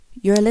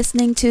You're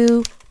listening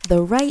to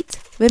The Right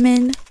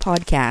Women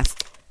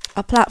Podcast,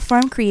 a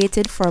platform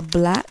created for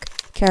Black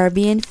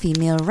Caribbean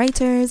female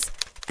writers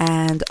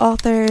and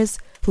authors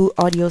who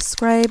audio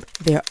scribe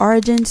their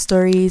origin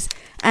stories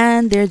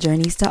and their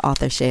journeys to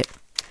authorship.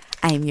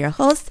 I'm your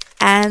host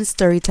and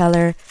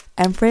storyteller,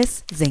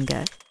 Empress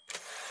Zinga.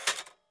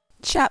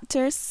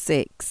 Chapter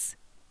 6.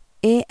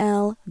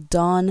 A.L.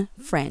 Dawn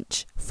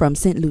French from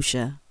St.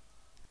 Lucia.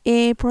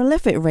 A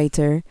prolific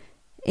writer,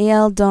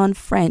 A.L. Dawn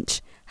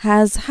French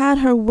has had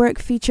her work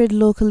featured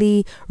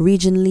locally,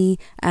 regionally,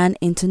 and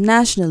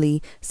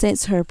internationally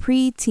since her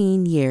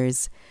pre-teen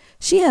years.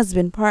 She has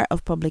been part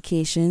of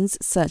publications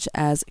such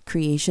as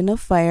Creation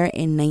of Fire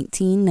in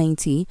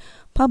 1990,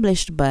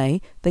 published by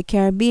the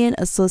Caribbean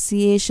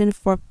Association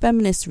for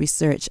Feminist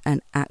Research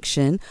and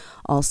Action,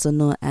 also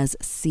known as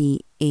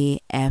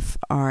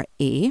CAFRA,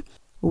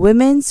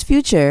 Women's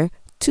Future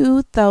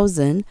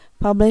 2000,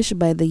 published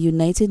by the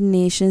United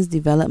Nations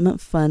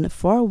Development Fund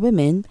for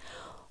Women,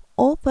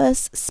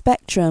 Opus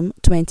Spectrum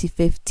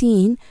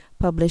 2015,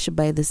 published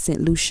by the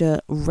St. Lucia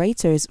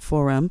Writers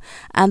Forum,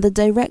 and the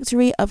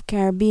Directory of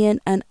Caribbean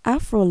and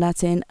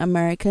Afro-Latin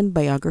American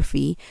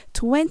Biography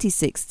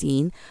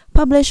 2016,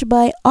 published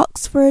by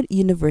Oxford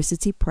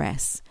University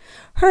Press.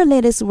 Her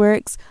latest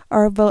works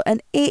are about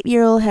an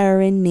 8-year-old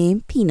heroine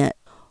named Peanut,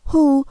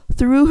 who,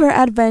 through her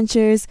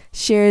adventures,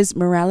 shares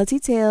morality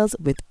tales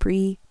with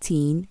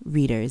pre-teen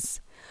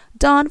readers.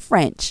 Dawn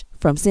French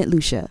from St.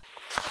 Lucia.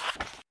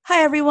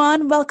 Hi,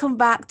 everyone. Welcome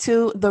back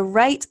to the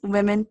Right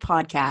Women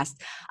Podcast.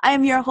 I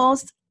am your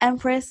host,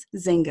 Empress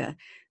Zinga.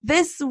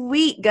 This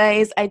week,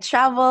 guys, I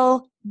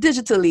travel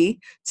digitally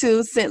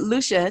to St.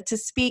 Lucia to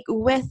speak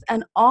with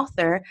an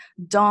author,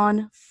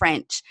 Dawn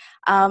French.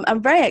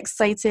 I'm very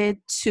excited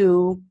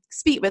to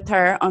speak with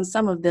her on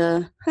some of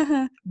the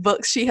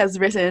books she has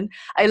written.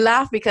 I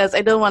laugh because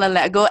I don't want to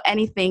let go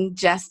anything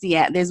just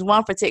yet. There's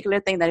one particular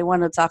thing that I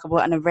want to talk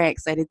about and I'm very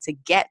excited to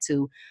get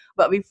to.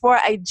 But before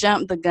I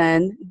jump the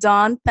gun,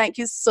 Dawn, thank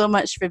you so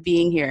much for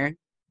being here.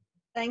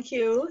 Thank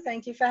you.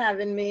 Thank you for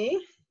having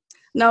me.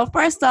 Now,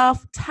 first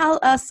off, tell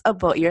us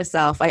about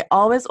yourself. I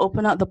always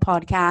open up the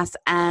podcast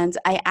and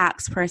I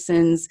ask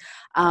persons,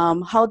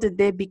 how did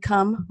they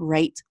become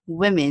right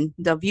women?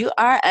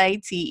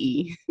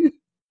 WRITE.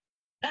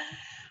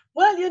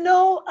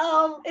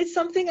 Well, it's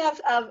something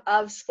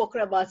I've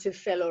spoken about to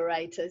fellow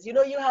writers.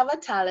 You have a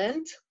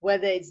talent,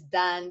 whether it's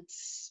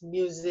dance,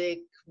 music,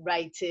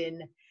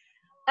 writing,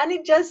 and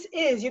it just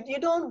is. You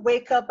don't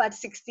wake up at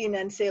 16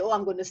 and say, oh,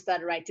 I'm going to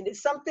start writing.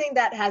 It's something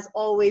that has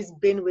always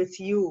been with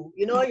you.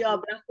 You're a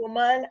Black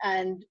woman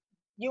and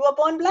you were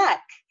born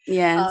Black.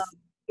 Yes.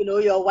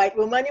 You're a white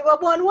woman, you were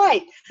born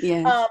white.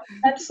 Yes.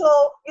 And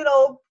so,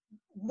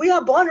 we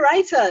are born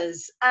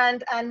writers.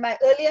 And my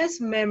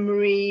earliest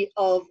memory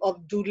of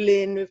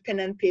doodling with pen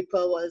and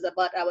paper was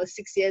about I was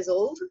 6 years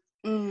old.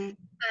 Mm.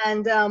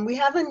 And we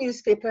have a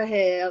newspaper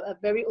here, a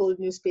very old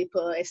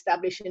newspaper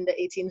established in the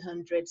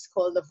 1800s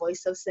called The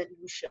Voice of St.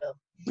 Lucia.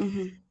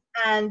 Mm-hmm.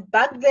 And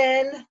back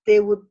then, they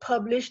would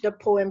publish the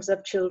poems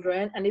of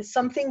children, and it's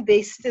something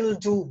they still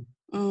do.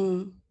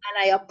 Mm. And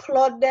I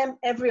applaud them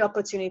every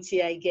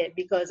opportunity I get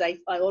because I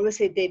always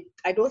say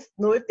I don't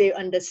know if they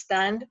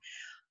understand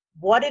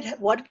what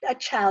a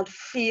child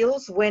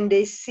feels when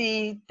they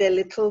see the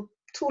little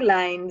 2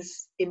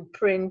 lines in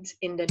print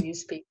in the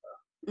newspaper.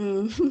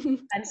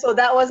 Mm. And so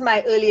that was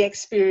my early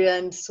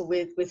experience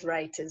with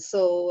writing.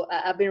 So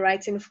I've been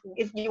writing,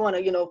 if you want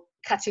to,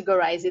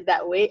 categorize it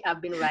that way,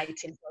 I've been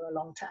writing for a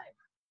long time.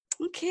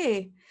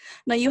 Okay.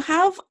 Now you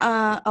have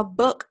a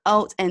book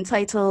out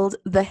entitled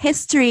The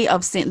History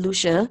of St.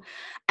 Lucia,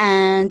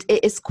 and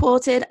it is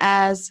quoted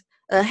as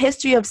a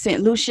history of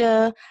St.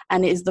 Lucia,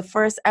 and it is the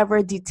first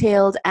ever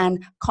detailed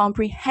and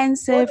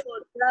comprehensive.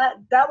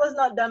 That was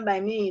not done by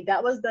me.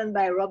 That was done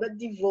by Robert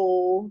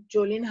DeVoe,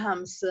 Jolene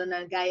Hampson,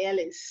 and Guy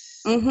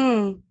Ellis.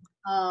 Mm-hmm.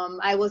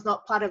 I was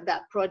not part of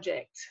that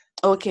project.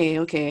 Okay.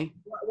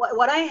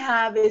 What I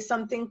have is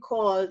something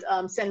called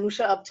St.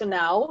 Lucia Up to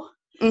Now,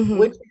 Mm-hmm.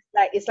 which is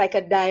it's like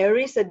a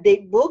diary, it's a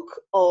date book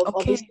of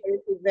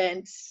historic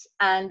events.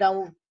 And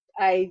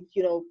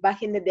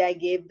back in the day, I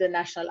gave the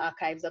National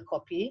Archives a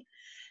copy.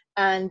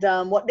 And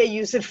what they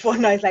use it for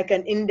now is like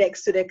an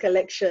index to their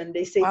collection.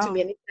 They say to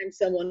me, anytime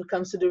someone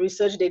comes to do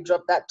research, they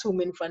drop that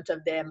tome in front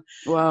of them.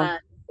 Wow.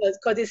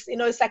 Because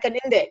it's like an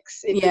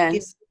index. It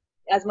gives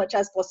as much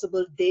as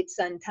possible dates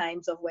and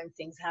times of when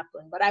things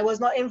happen. But I was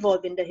not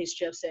involved in the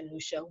history of St.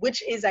 Lucia,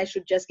 which is, I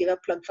should just give a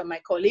plug for my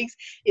colleagues,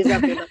 is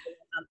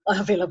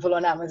available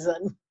on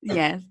Amazon.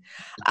 Yes.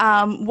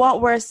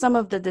 What were some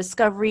of the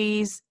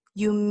discoveries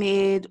you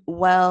made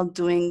while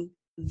doing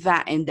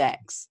that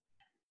index?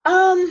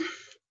 A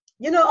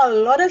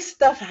lot of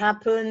stuff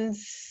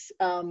happens,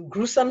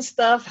 gruesome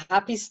stuff,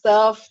 happy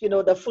stuff,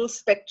 the full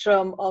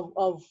spectrum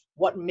of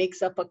what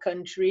makes up a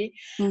country.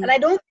 Mm. And I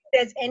don't think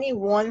there's any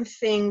one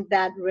thing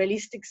that really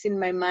sticks in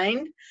my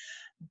mind.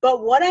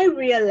 But what I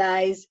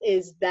realize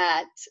is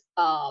that,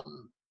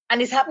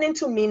 and it's happening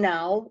to me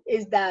now,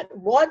 is that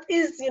what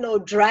is,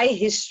 dry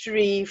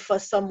history for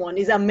someone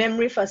is a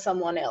memory for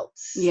someone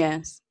else.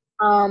 Yes.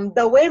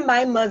 The way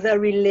my mother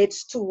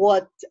relates to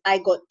what I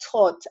got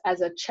taught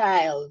as a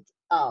child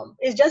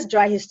is just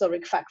dry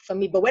historic fact for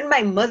me. But when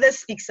my mother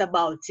speaks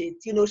about it,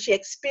 she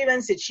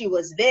experienced it, she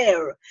was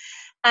there.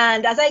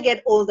 And as I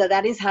get older,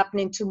 that is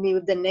happening to me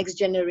with the next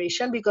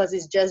generation because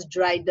it's just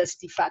dry,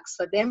 dusty facts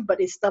for them, but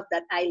it's stuff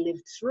that I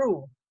lived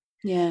through.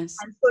 Yes.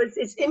 And so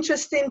it's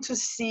interesting to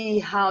see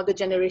how the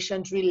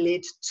generations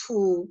relate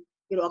to,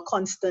 a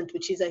constant,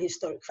 which is a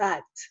historic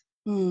fact.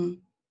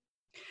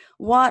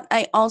 What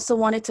I also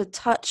wanted to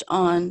touch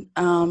on,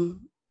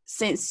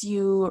 since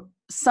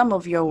some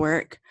of your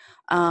work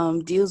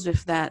deals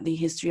with that, the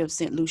history of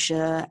St.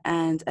 Lucia,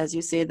 and as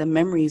you say, the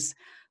memories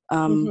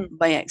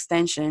by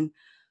extension.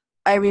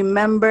 I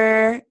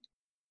remember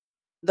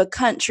the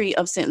country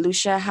of St.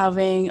 Lucia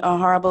having a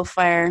horrible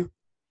fire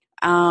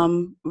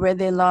where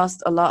they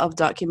lost a lot of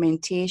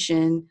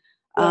documentation.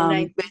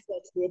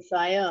 1948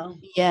 fire.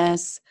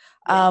 Yes.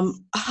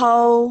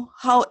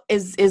 How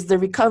is the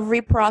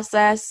recovery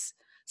process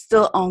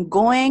still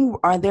ongoing?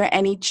 Are there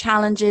any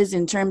challenges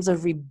in terms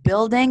of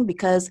rebuilding?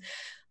 Because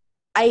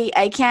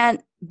I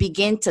can't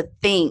begin to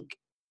think,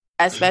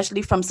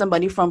 especially from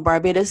somebody from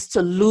Barbados,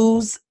 to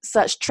lose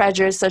such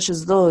treasures such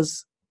as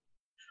those.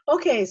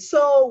 Okay,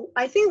 so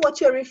I think what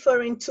you're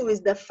referring to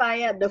is the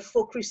fire at the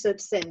Folk Research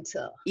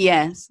Center.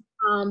 Yes.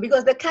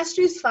 Because the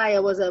Castries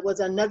fire was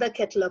another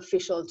kettle of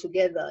fish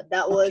altogether.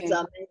 That was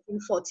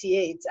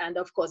 1948, and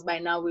of course by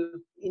now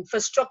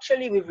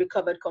infrastructurally we've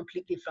recovered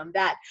completely from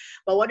that.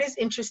 But what is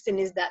interesting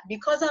is that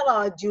because of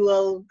our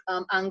dual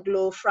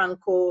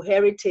Anglo-Franco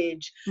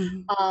heritage,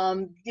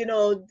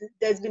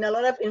 there's been a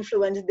lot of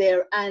influence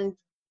there, and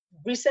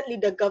recently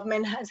the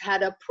government has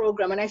had a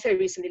program, and I say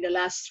recently, the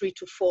last 3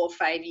 to 4 or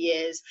 5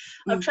 years,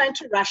 of trying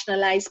to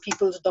rationalize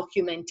people's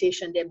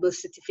documentation, their birth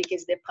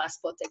certificates, their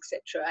passports,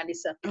 etc. And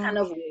it's a can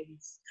of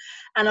worms.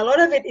 And a lot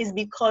of it is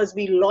because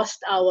we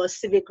lost our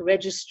civic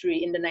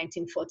registry in the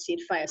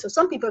 1948 fire. So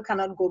some people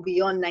cannot go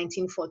beyond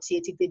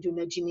 1948 if they do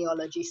no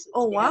genealogy.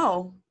 So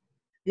wow.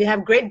 They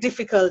have great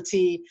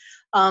difficulty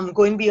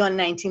going beyond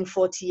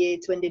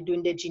 1948 when they're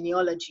doing their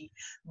genealogy.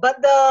 But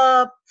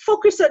the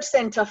Folk Research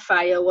Center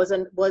fire was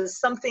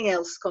something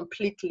else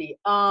completely.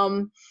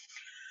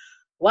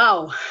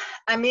 Wow.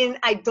 I mean,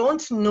 I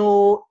don't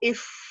know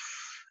if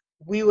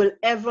we will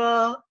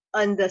ever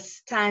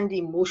understand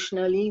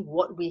emotionally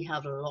what we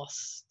have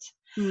lost.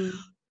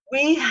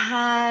 We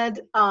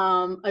had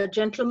a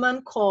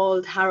gentleman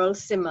called Harold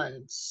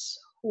Simmons,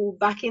 who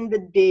back in the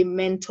day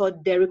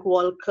mentored Derek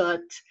Walcott,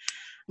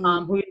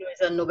 who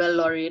is a Nobel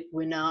laureate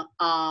winner,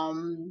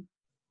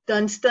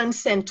 Dunstan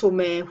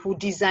Saint-Omer, who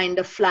designed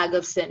the flag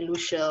of St.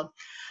 Lucia,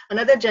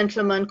 another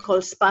gentleman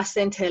called Spa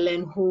St.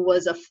 Helen, who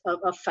was a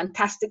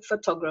fantastic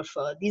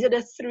photographer. These are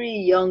the 3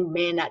 young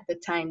men at the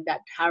time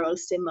that Harold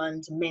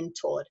Simmons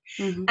mentored.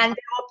 And there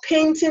were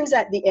paintings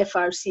at the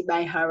FRC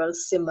by Harold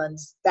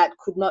Simmons that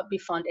could not be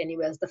found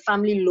anywhere else. The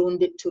family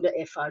loaned it to the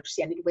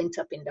FRC and it went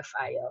up in the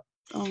fire.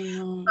 Oh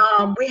no.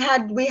 We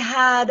had the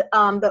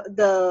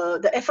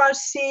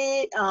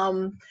FRC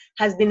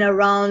has been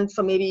around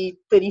for maybe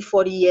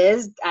 30-40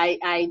 years. I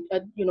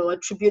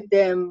attribute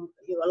them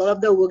a lot of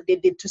the work they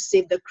did to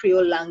save the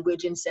Creole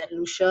language in St.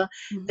 Lucia.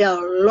 There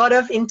are a lot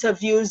of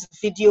interviews,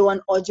 video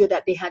and audio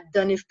that they had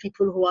done with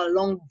people who are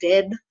long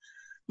dead.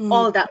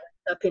 All that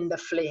went up in the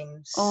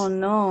flames. Oh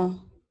no.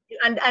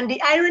 And the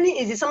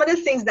irony is some of the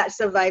things that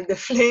survived the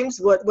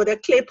flames were the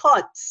clay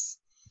pots.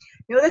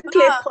 The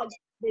clay pots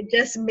they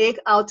just make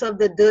out of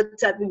the dirt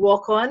that we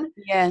walk on.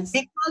 Yes.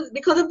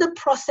 Because of the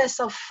process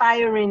of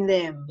firing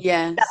them.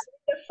 Yes.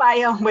 The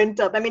fire went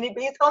up. I mean,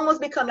 it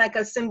almost become like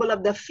a symbol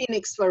of the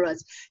phoenix for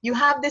us. You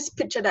have this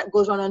picture that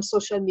goes on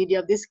social media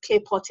of this clay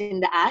pot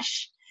in the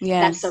ash.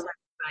 Yes. That survived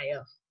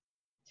fire.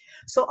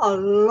 So a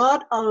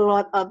lot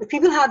of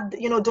people have,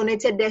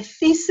 donated their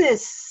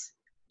thesis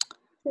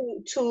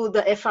to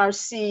the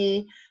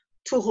FRC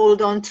to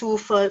hold on to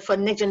for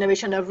next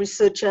generation of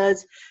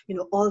researchers.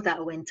 All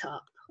that went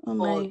up. Oh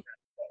my.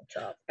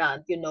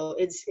 And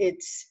it's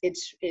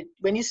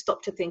when you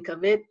stop to think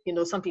of it,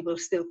 some people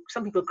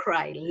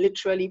cry,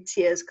 literally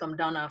tears come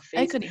down our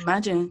face. I could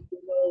imagine.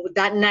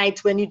 That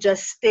night when you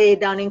just stay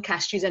down in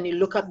Castries and you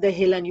look up the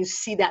hill and you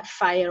see that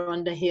fire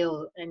on the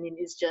hill. I mean,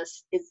 it's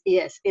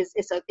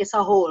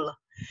a hole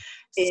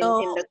in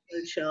the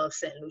culture of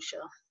St.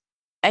 Lucia.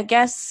 I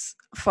guess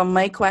from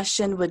my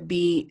question would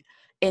be,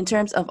 in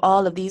terms of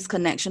all of these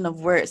connection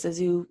of works, as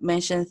you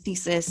mentioned,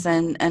 thesis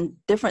and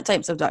different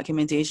types of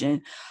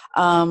documentation,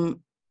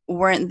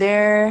 weren't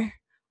there,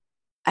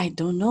 I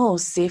don't know,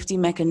 safety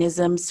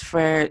mechanisms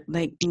for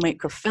like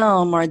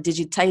microfilm or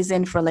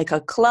digitizing for like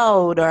a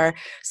cloud or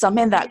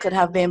something that could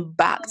have been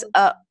backed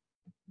up?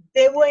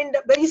 They were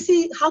but you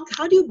see, how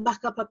do you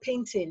back up a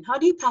painting? How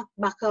do you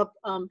back up,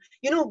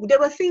 there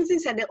were things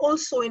inside, they're all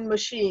sewing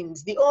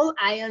machines, the old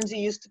irons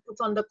you used to put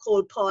on the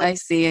coal pot. I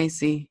see. And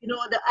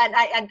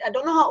I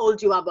don't know how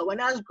old you are, but when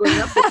I was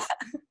growing up,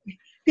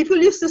 People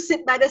used to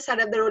sit by the side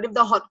of the road with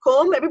the hot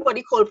comb.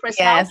 Everybody cold press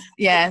now. Yes,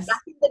 yes.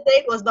 Back in the day,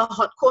 it was the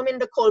hot comb in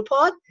the coal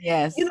pot.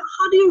 Yes. You know,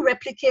 how do you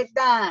replicate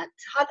that?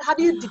 How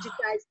do you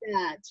digitize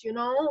that? You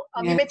know,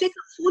 you may take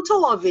a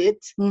photo of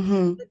it,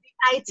 Mm-hmm. but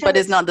the item But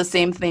it's not the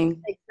same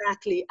thing.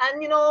 Exactly.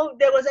 And, you know,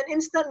 there was an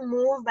instant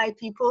move by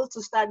people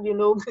to start, you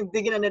know,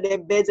 digging under their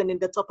beds and in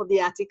the top of the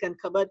attic and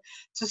cupboard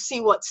to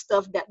see what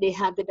stuff that they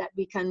have that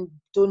we can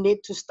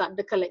donate to start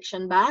the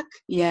collection back.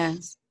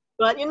 Yes.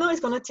 But, you know, it's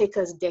going to take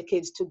us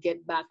decades to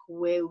get back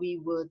where we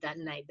were that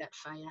night that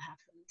fire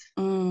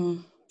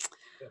happened. Mm.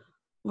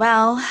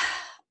 Well,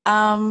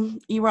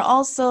 you were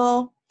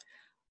also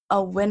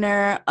a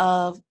winner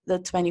of the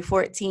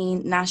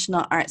 2014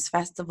 National Arts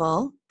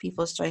Festival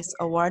People's Choice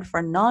Award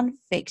for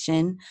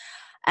Nonfiction.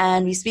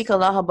 And we speak a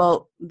lot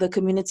about the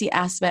community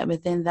aspect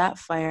within that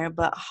fire,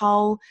 but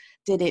how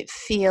did it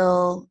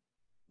feel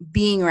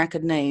being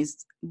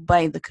recognized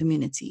by the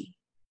community?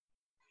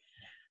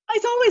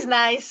 It's always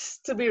nice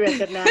to be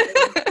recognized.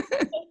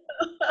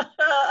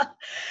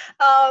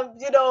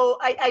 You know,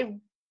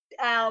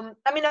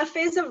 I'm in a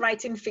phase of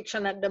writing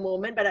fiction at the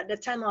moment, but at the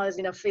time I was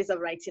in a phase of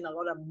writing a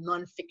lot of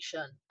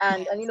nonfiction.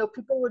 And you know,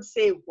 people would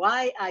say,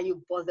 why are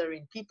you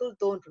bothering? People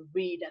don't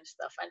read and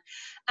stuff.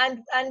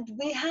 And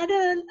we had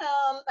an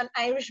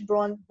Irish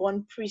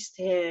born priest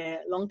here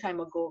a long time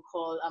ago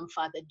called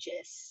Father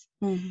Jess.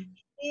 Mm-hmm.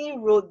 He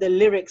wrote the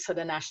lyrics for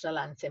the national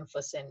anthem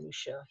for St.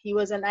 Lucia. He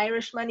was an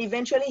Irishman.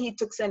 Eventually, he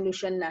took St.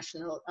 Lucian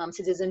national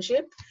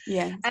citizenship.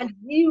 Yeah. And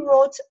he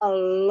wrote a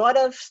lot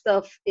of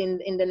stuff in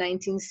the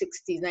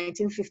 1950s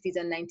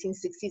and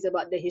 1960s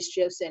about the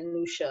history of St.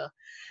 Lucia.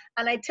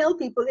 And I tell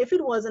people, if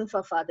it wasn't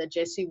for Father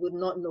Jesse, we would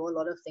not know a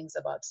lot of things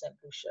about St.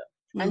 Lucia.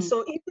 Mm. And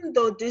so even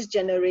though this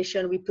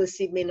generation we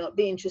perceive may not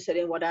be interested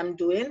in what I'm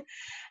doing,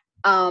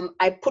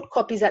 I put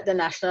copies at the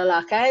National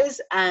Archives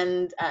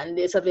and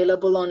it's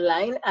available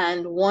online.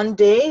 And one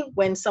day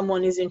when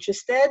someone is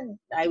interested,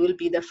 I will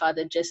be the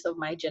Father Jess of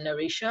my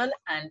generation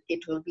and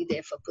it will be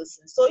there for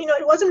persons. So, you know,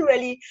 it wasn't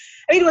really,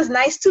 I mean, it was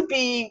nice to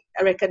be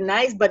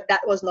recognized, but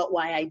that was not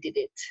why I did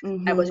it.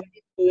 Mm-hmm. I was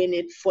really doing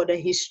it for the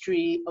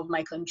history of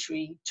my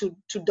country to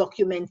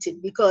document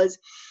it, because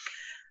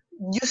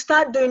you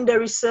start doing the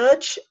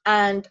research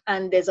and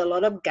there's a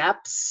lot of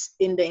gaps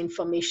in the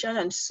information.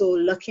 And so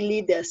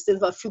luckily there's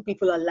still a few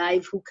people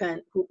alive who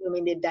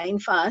they're dying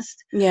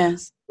fast.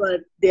 Yes.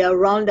 But they're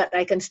around that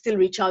I can still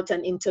reach out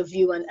and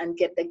interview and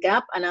get the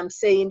gap. And I'm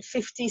saying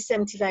 50,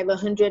 75,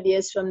 100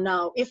 years from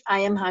now, if I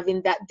am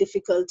having that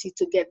difficulty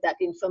to get that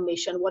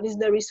information, what is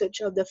the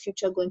researcher of the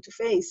future going to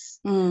face?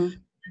 Mm.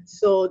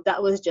 So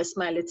that was just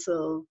my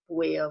little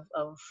way of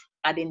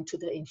adding to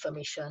the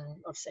information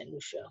of St.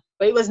 Lucia.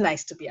 But it was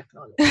nice to be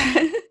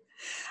acknowledged.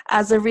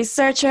 As a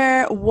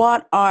researcher,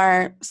 what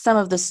are some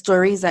of the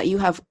stories that you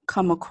have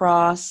come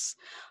across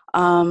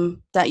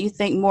that you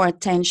think more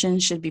attention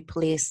should be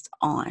placed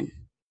on?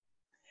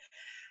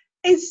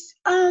 It's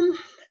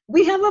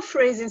we have a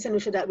phrase in St.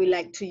 Lucia that we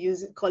like to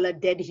use called a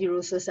dead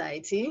hero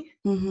society.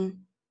 Mm-hmm.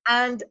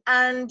 And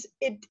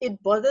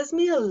it bothers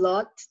me a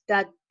lot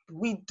that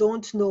we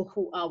don't know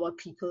who our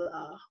people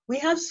are. We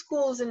have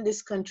schools in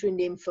this country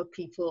named for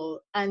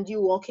people, and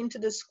you walk into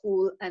the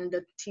school and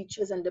the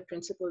teachers and the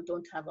principal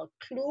don't have a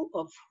clue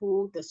of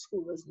who the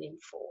school was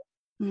named for.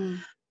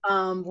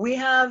 Mm. We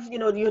have, you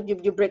know,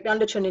 you break down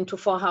the churn into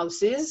 4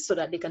 houses so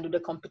that they can do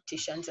the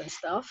competitions and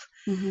stuff.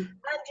 Mm-hmm.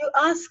 And you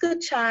ask a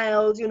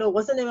child, you know,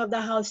 what's the name of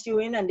the house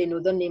you're in? And they know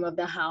the name of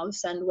the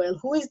house. And well,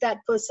 who is that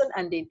person?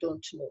 And they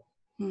don't know.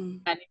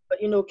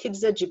 But you know,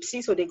 kids are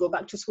gypsy, so they go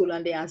back to school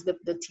and they ask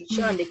the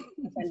teacher, and they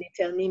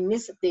tell me,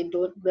 Miss,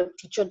 the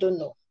teacher don't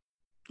know.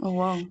 Oh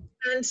wow!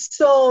 And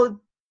so,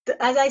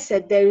 as I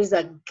said, there is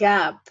a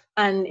gap,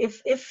 and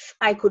if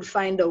I could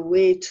find a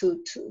way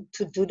to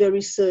do the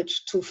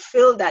research to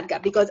fill that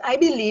gap, because I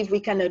believe we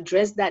can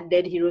address that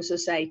dead hero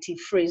society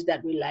phrase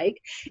that we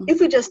like if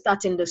we just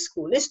start in the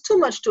school. It's too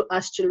much to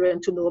ask children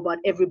to know about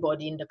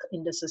everybody in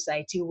the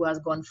society who has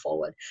gone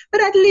forward,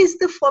 but at least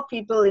the 4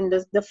 people in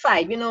the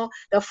 5, you know,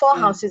 the 4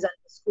 houses and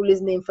the school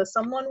is named for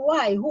someone.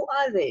 Why? Who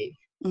are they?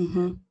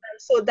 Mm-hmm.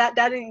 So that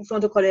is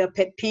going to call it a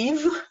pet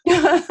peeve.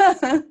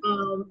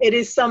 It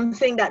is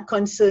something that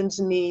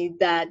concerns me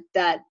that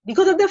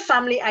because of the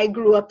family I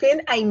grew up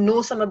in, I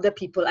know some of the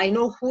people. I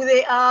know who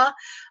they are.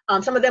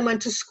 Some of them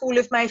went to school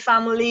with my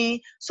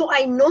family. So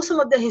I know some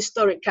of the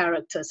historic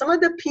characters. Some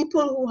of the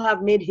people who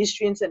have made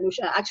history in St.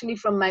 Lucia are actually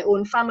from my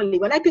own family.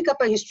 When I pick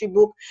up a history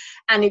book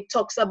and it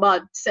talks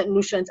about St.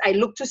 Lucians, I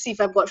look to see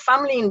if I've got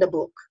family in the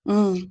book.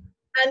 Mm.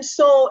 And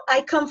so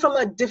I come from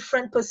a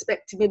different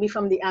perspective, maybe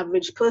from the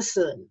average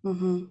person.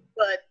 Mm-hmm.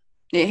 But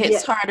it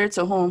hits harder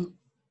to home.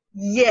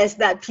 Yes,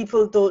 that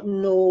people don't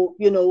know.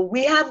 You know,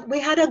 we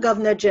had a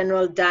governor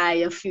general die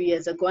a few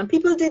years ago, and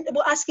people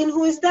were asking,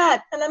 who is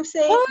that? And I'm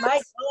saying, what?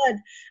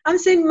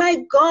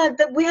 my God,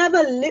 that we have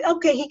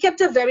he kept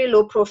a very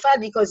low profile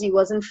because he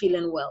wasn't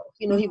feeling well.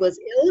 You know, he was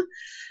ill.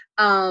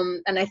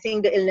 And I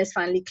think the illness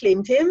finally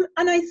claimed him.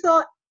 And I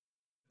thought,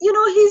 you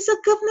know, he's a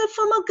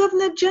former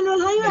governor general.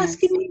 How are you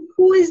asking me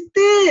who is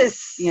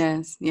this?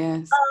 Yes,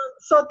 yes.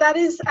 So that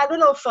is, I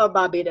don't know for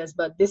Barbados,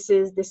 but this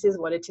is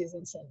what it is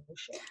in St.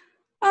 Lucia.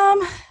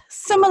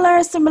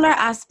 Similar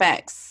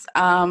aspects.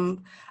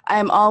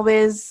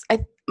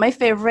 My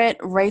favorite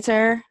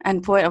writer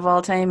and poet of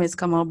all time is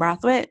Kamal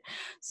Brathwaite.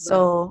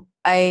 So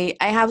I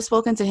have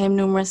spoken to him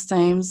numerous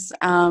times.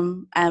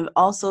 I've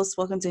also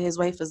spoken to his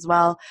wife as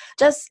well,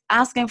 just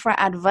asking for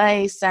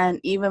advice, and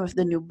even with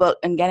the new book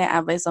and getting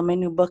advice on my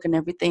new book and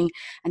everything.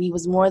 And he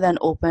was more than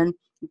open.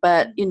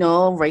 But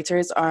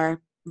writers are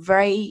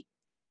very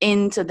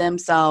into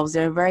themselves.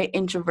 They're very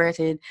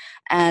introverted,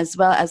 as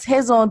well as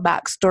his own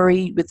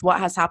backstory with what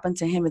has happened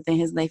to him within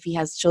his life. He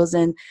has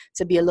chosen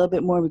to be a little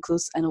bit more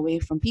recluse and away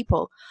from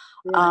people.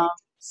 Right.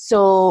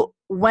 So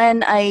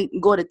when I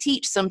go to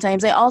teach,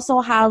 sometimes I also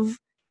have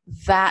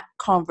that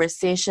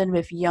conversation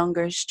with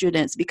younger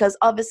students, because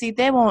obviously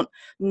they won't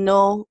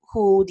know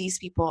who these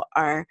people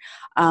are,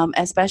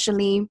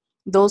 especially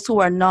those who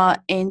are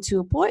not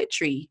into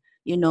poetry.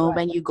 Right.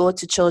 When you go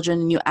to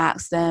children and you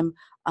ask them,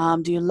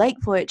 do you like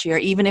poetry, or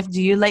even if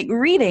do you like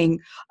reading,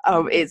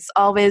 it's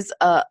always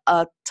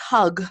a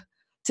tug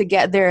to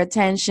get their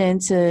attention,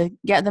 to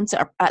get them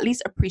to at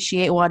least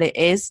appreciate what it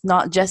is,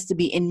 not just to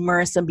be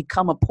immersed and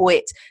become a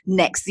poet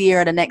next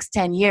year or the next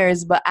 10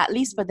 years, but at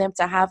least for them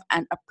to have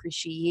an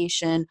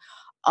appreciation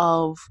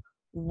of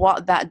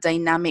what that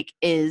dynamic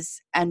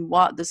is and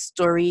what the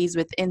stories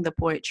within the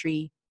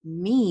poetry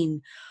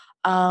mean.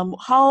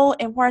 How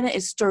important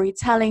is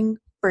storytelling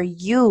for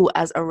you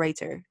as a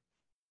writer?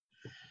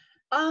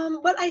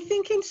 But I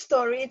think in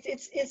story,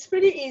 it's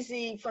pretty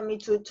easy for me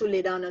to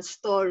lay down a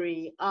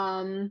story.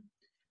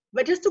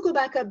 But just to go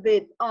back a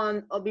bit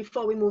on, or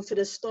before we move to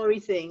the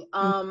story thing,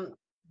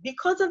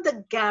 because of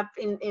the gap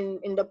in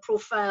the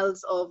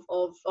profiles of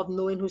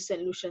knowing who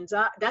St. Lucians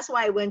are, that's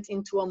why I went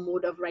into a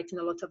mode of writing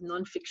a lot of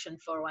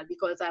nonfiction for a while,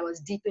 because I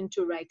was deep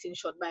into writing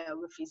short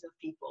biographies of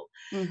people.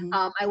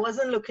 I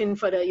wasn't looking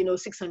for the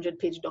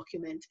 600-page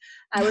document.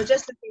 I was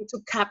just looking to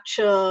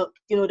capture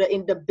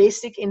the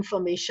basic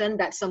information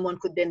that someone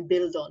could then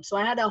build on. So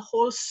I had a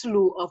whole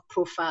slew of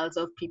profiles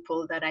of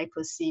people that I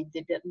perceived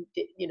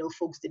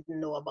folks didn't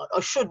know about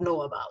or should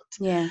know about.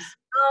 Yes.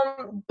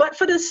 But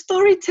for the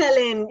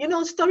storytelling,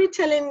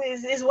 storytelling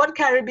is what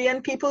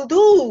Caribbean people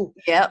do.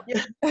 Yep. You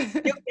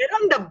get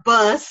on the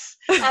bus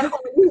and all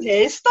you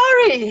hear is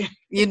story.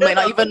 You might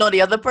not even know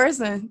the other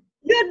person.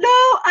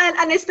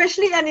 And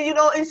especially,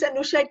 in St.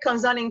 Lucia, it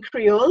comes on in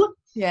Creole.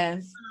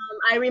 Yes.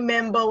 I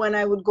remember when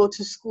I would go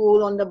to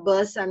school on the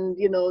bus, and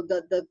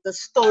the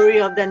story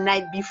of the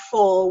night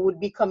before would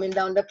be coming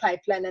down the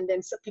pipeline, and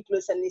then some people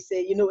would suddenly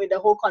say, with the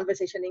whole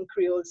conversation in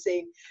Creole,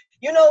 saying,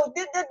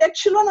 the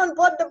children on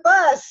board the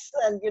bus,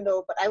 and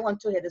but I want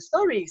to hear the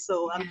story,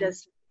 so I'm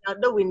just out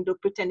the window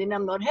pretending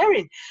I'm not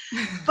hearing.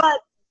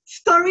 But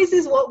stories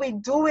is what we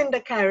do in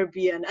the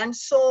Caribbean, and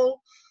so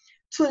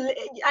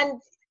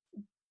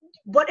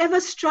whatever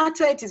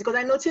strata it is, because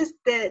I noticed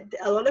that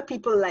a lot of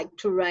people like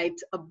to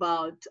write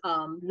about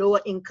the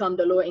lower income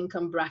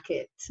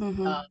bracket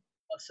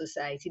of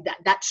society,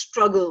 that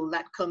struggle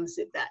that comes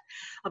with that.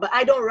 But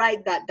I don't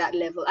write that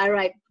level. I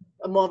write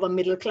more of a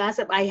middle class.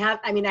 I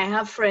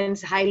have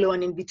friends high, low,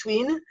 and in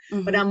between,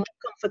 but I'm more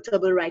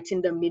comfortable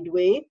writing the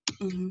midway.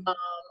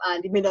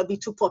 And it may not be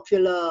too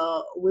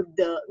popular with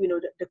the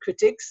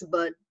critics,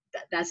 but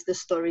that's the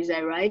stories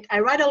I write. I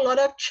write a lot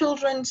of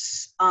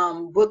children's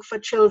work for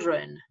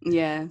children.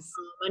 Yes.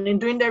 And in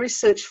doing the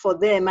research for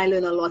them, I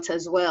learn a lot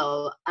as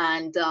well.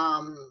 And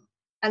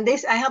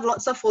I have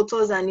lots of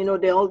photos, and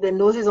their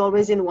nose is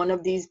always in one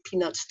of these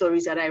Peanut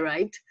stories that I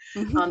write.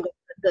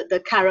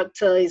 The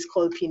character is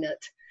called Peanut.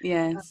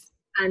 Yes.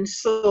 And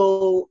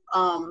so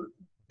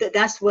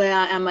that's where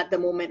I am at the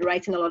moment,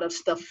 writing a lot of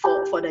stuff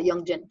for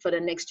the for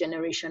the next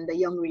generation, the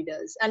young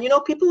readers. And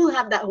people who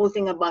have that whole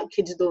thing about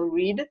kids don't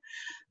read.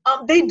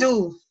 They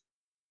do.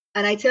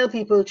 And I tell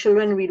people,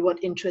 children read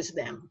what interests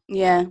them.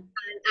 Yeah.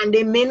 And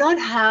they may not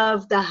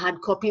have the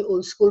hard copy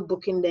old school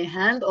book in their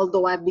hand,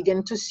 although I've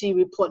begun to see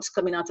reports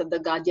coming out of the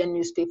Guardian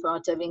newspaper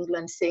out of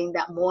England saying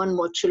that more and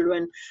more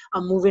children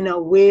are moving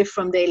away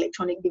from their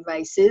electronic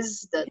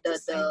devices.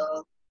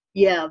 The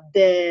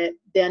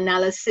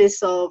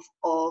analysis of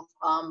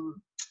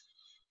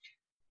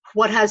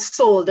what has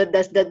sold,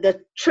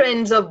 the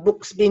trends of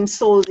books being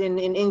sold in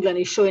England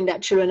is showing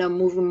that children are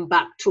moving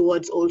back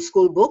towards old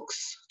school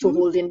books to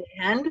hold in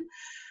their hand.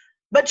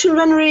 But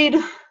children read,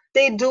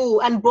 they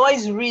do, and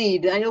boys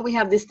read. I know we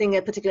have this thing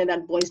particularly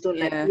that boys don't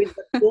like to read,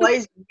 but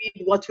boys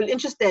read what will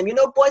interest them.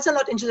 Boys are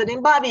not interested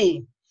in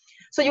Barbie.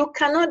 So you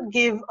cannot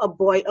give a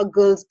boy a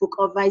girl's book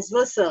or vice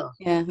versa.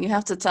 Yeah, you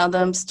have to tell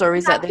them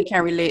stories that they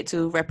can relate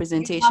to,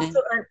 representation.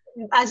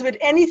 As with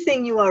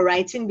anything you are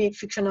writing, be it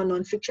fiction or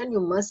non-fiction, you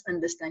must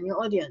understand your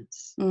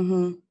audience.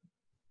 And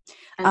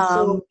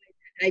so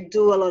I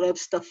do a lot of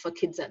stuff for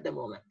kids at the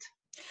moment.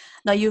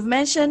 Now, you've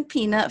mentioned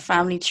Peanut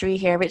Family Tree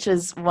here, which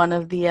is one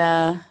of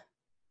the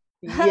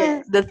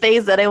the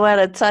things that I want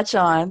to touch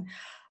on.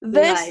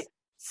 This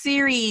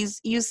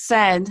series, you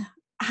said,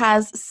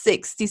 has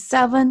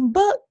 67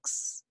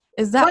 books.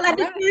 Is that Well, at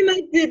correct?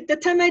 the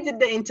time I did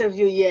the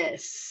interview,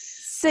 yes.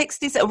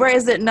 60. Where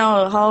is it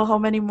now? How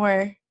many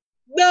more?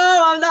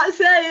 No, I'm not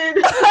saying.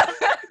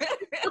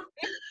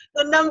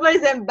 The number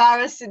is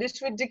embarrassing.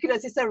 It's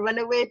ridiculous. It's a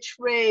runaway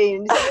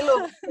train.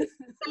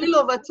 It's a little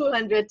over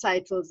 200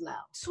 titles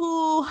now.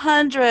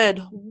 200.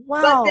 But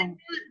Wow.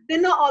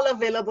 they're not all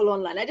available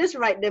online. I just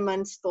write them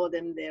and store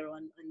them there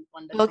on the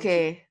computer.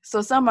 Okay.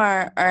 So some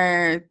are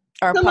Some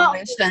are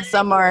published and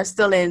some are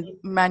still in online.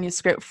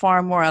 manuscript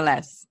form, more or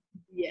less.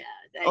 Yeah,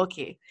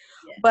 Okay.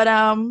 yeah. But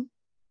that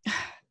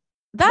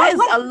But is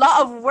what? a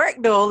lot of work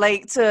though,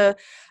 like to,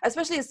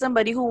 especially as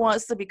somebody who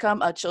wants to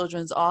become a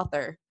children's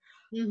author.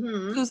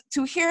 Mm-hmm.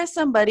 To hear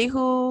somebody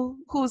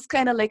who's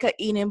kind of like a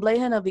Enid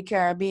Blyton of the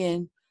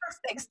Caribbean,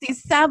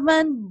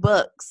 67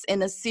 books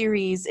in a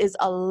series is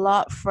a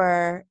lot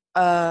for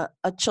a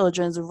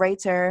children's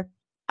writer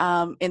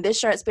in this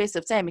short space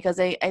of time,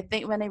 because I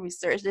think when I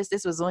researched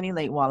this was only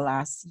like what,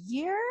 last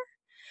year.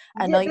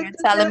 I know Yeah, you're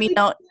telling me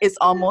now it's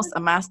almost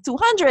amassed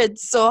 200.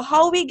 So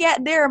how we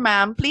get there,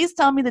 ma'am? Please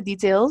tell me the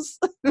details.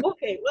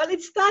 okay. Well,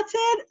 it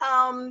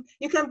started.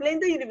 You can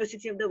blame the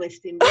University of the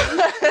West Indies.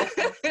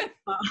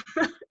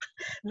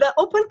 The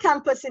Open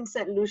Campus in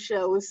St.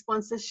 Lucia, with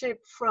sponsorship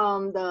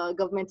from the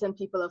Government and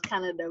People of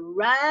Canada,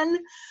 ran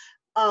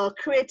a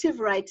creative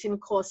writing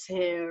course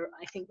here.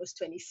 I think it was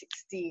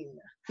 2016,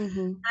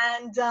 Mm-hmm.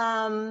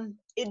 and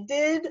it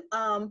did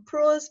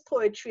prose,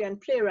 poetry,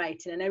 and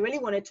playwriting. And I really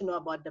wanted to know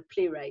about the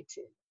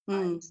playwriting,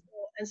 Mm.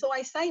 and so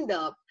I signed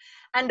up.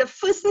 And the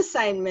first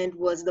assignment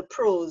was the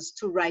prose,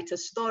 to write a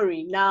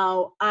story.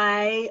 Now,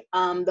 I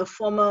am the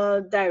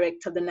former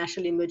director of the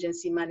National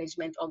Emergency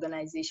Management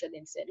Organization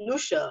in St.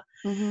 Lucia.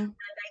 Mm-hmm.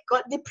 I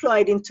got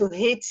deployed into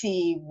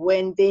Haiti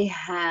when they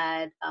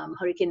had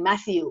Hurricane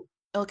Matthew.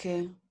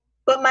 Okay.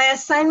 But my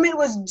assignment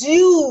was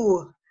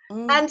due.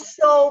 Mm. And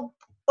so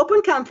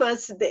Open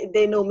Campus,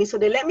 they know me, so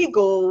they let me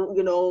go,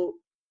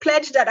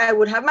 pledged that I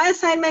would have my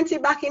assignment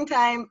back in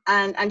time,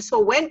 and so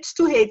went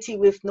to Haiti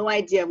with no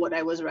idea what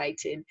I was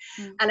writing.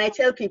 Mm. And I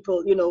tell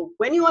people,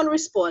 when you're on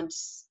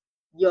response,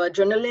 your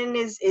adrenaline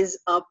is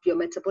up, your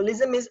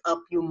metabolism is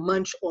up, you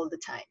munch all the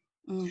time.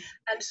 Mm.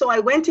 And so I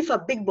went with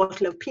a big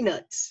bottle of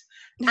peanuts.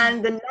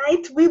 And the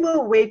night we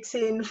were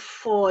waiting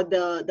for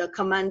the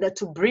commander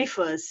to brief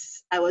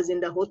us, I was in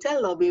the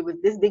hotel lobby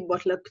with this big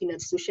bottle of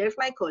peanuts to share with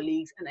my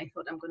colleagues. And I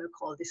thought, I'm going to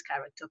call this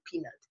character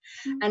Peanut.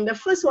 Mm. And the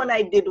first one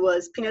I did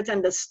was Peanut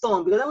and the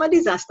Storm, because I'm a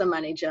disaster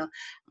manager.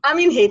 I'm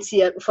in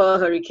Haiti for a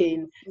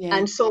hurricane. Yeah.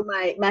 And so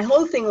my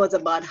whole thing was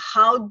about,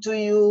 how do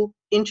you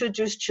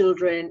introduce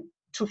children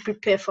to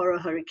prepare for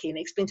a hurricane,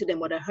 explain to them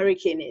what a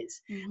hurricane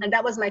is. Mm-hmm. And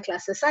that was my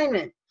class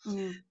assignment.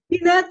 Mm.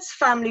 Peanut's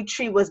family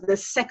tree was the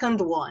second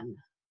one.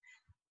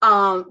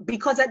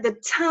 Because at the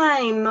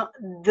time,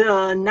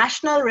 the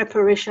National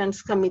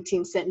Reparations Committee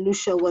in St.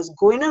 Lucia was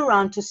going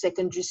around to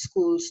secondary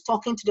schools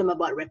talking to them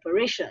about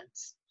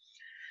reparations.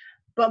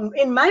 But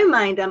in my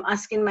mind, I'm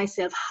asking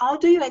myself, how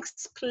do you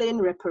explain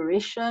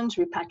reparations,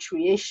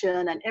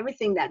 repatriation, and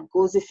everything that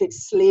goes with it,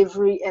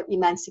 slavery,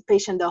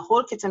 emancipation, the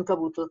whole kit and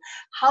caboodle?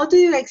 How do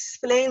you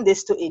explain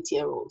this to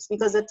 8-year-olds?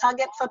 Because the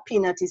target for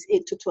Peanut is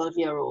 8 to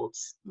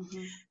 12-year-olds.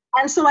 Mm-hmm.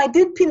 And so I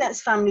did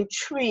Peanut's family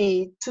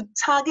tree to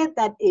target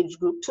that age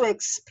group, to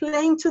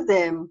explain to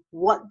them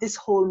what this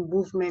whole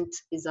movement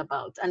is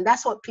about. And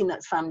that's what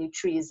Peanut's family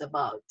tree is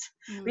about.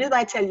 Mm. Because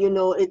I tell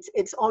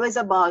it's always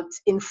about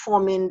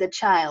informing the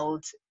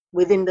child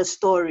within the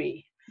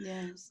story.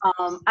 Yes.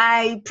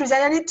 I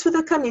presented it to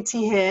the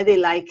committee here. They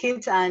like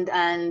it. And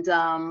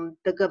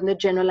the Governor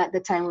General at the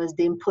time was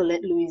Dame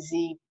Paulette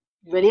Louisy.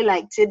 Really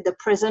liked it. The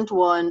present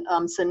one,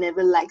 Sir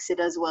Neville, likes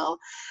it as well.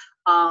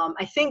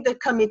 I think the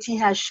committee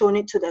has shown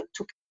it to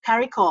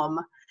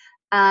CARICOM,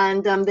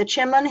 and the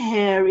chairman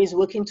here is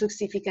working to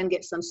see if he can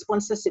get some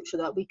sponsorship so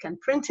that we can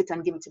print it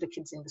and give it to the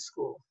kids in the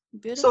school.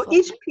 Beautiful. So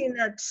each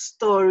Peanut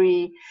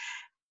story,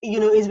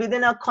 is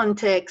within a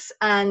context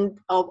and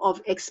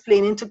of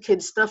explaining to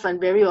kids stuff,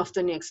 and very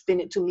often you explain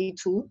it to me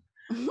too.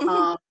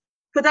 Because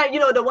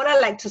the one I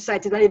like to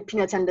cite is when I did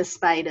Peanut and the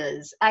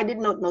Spiders. I did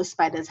not know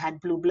spiders had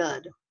blue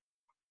blood.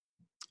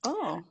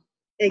 Oh.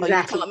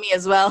 Exactly. Oh, you taught me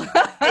as well.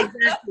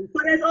 Exactly.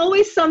 So there's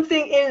always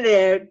something in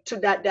there to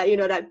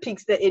that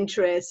piques the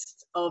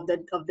interest of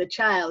the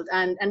child,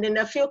 and then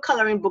a few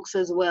coloring books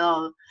as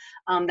well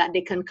that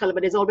they can color.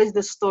 But there's always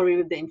the story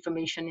with the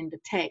information in the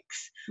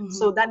text. Mm-hmm.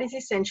 So that is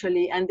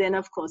essentially. And then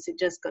of course it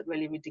just got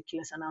really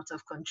ridiculous and out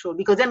of control,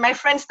 because then my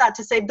friends start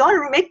to say,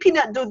 "Don't make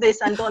Peanut do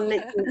this and don't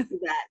make Peanut do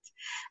that,"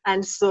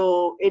 and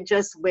so it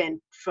just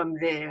went from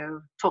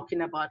there,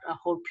 talking about a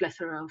whole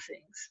plethora of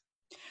things.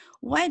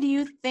 Why do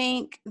you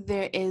think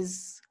there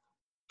is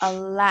a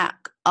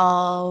lack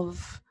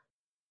of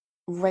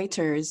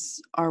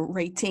writers or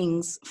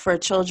writings for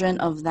children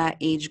of that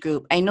age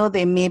group? I know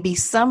there may be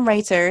some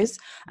writers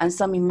and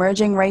some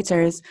emerging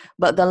writers,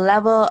 but the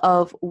level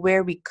of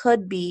where we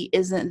could be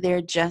isn't there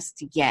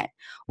just yet.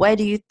 Why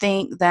do you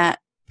think that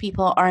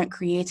people aren't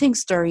creating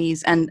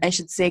stories, and I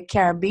should say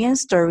Caribbean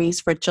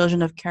stories, for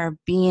children of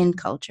Caribbean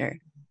culture?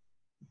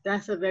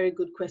 That's a very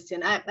good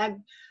question.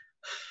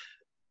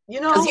 You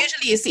Because know,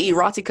 usually you see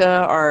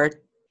erotica or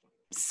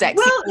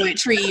sexy well,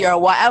 poetry or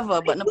whatever,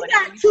 I but do nobody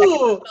that really checking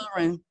too. for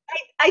children.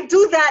 I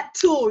do that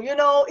too. You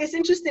know, it's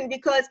interesting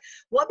because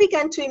what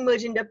began to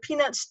emerge in the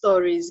Peanut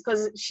stories,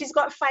 because she's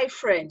got 5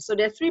 friends. So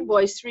there are 3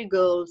 boys, 3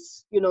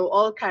 girls, you know,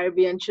 all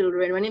Caribbean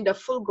children, running the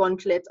full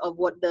gauntlet of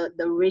what the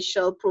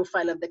racial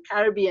profile of the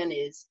Caribbean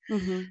is.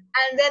 Mm-hmm.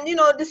 And then, you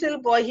know, this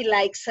little boy, he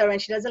likes her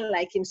and she doesn't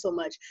like him so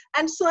much.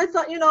 And so I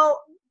thought, you know,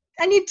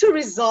 I need to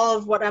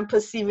resolve what I'm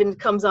perceiving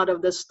comes out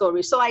of the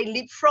story. So I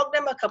leapfrogged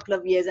them a couple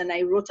of years and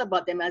I wrote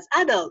about them as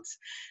adults.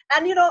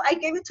 And, you know, I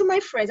gave it to my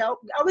friends. I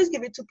always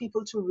give it to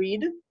people to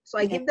read. So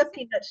I Yeah. give the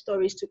Peanut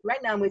stories to,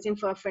 right now I'm waiting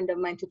for a friend of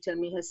mine to tell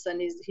me her son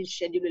his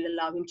schedule will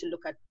allow him to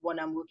look at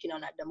what I'm working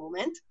on at the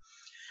moment.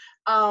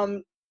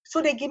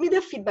 So they give me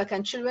the feedback,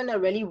 and children are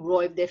really raw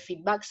with their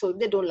feedback. So if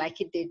they don't like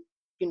it, they,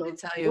 you know, I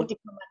tell no you.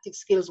 diplomatic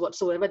skills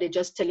whatsoever. They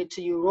just tell it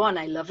to you raw, and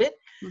I love it.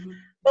 Mm-hmm.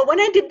 But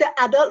when I did the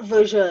adult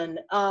version,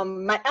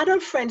 my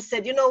adult friend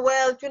said, you know,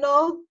 well, you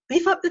know,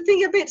 beef up the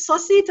thing a bit,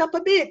 saucy it up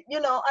a bit, you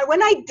know. And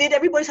when I did,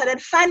 everybody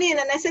started fanning,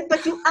 and I said,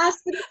 but you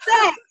asked for the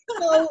sex,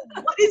 so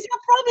what is your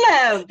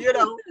problem, you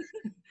know?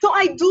 So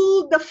I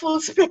do the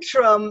full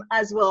spectrum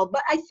as well.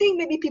 But I think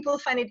maybe people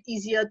find it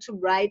easier to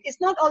write.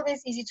 It's not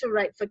always easy to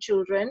write for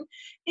children.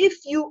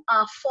 If you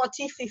are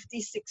 40,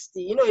 50,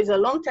 60, you know, it's a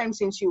long time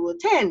since you were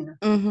 10.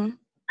 Mm-hmm.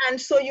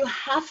 And so you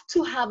have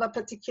to have a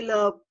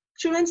particular,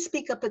 children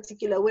speak a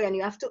particular way, and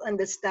you have to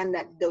understand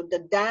that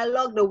the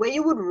dialogue, the way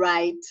you would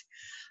write,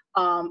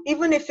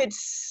 even if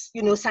it's,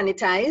 you know,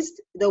 sanitized,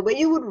 the way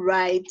you would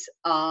write,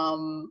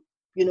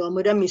 you know, a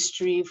murder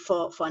mystery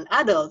for an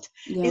adult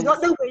is not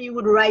the way you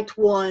would write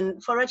one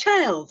for a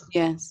child.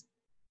 Yes.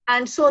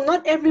 And so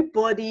not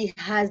everybody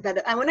has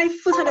that. And when I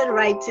first started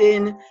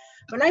writing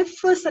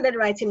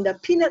the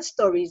Peanut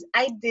stories,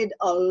 I did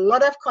a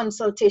lot of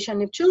consultation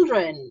with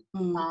children.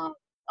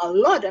 A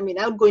lot. I mean,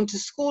 I would go into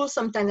school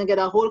sometimes and get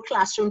a whole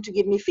classroom to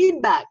give me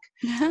feedback.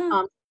 You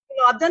know,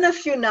 I've done a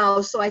few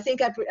now, so I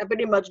think I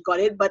pretty much got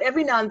it. But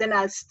every now and then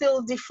I'll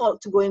still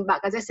default to going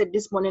back. As I said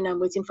this morning, I'm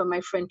waiting for my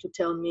friend to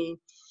tell me,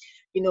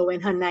 you know, when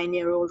her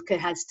 9-year-old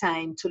has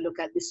time to look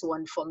at this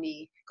one for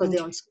me, because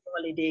they're on school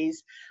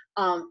holidays.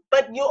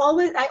 But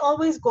I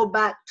always go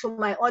back to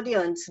my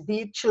audience,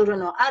 be it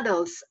children or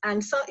adults.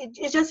 And so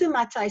it's just a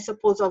matter, I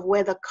suppose, of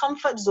where the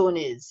comfort zone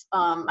is.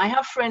 I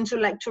have friends who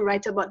like to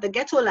write about the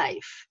ghetto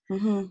life.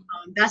 Mm-hmm.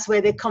 That's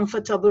where they're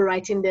comfortable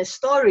writing their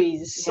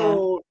stories. Yeah.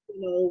 So, you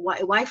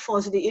know, why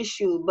force the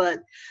issue? But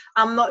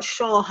I'm not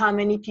sure how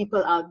many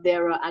people out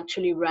there are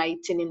actually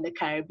writing in the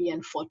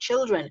Caribbean for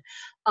children.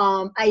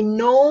 I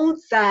know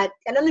that,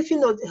 I don't know if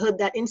you heard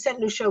that in St.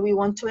 Lucia, we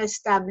want to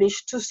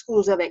establish 2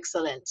 schools of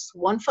excellence,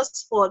 one for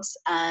sports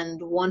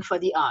and one for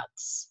the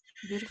arts.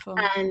 Beautiful.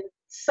 And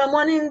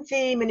someone in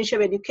the Ministry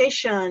of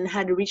Education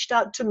had reached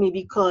out to me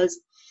because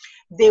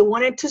they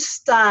wanted to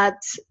start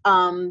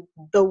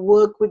the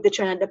work with the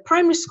children at the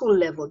primary school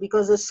level,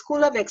 because the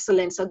school of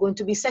excellence are going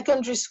to be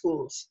secondary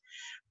schools.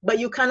 But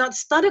you cannot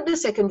start at the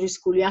secondary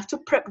school. You have to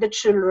prep the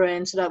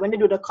children so that when they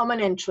do the common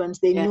entrance,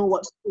 they know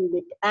what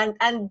school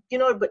and you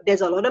know, but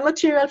there's a lot of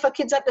material for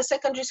kids at the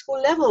secondary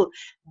school level.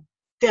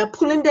 They're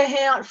pulling their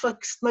hair out for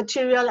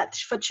material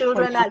for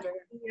children at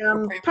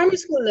primary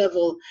school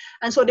level.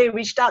 And so they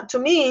reached out to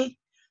me,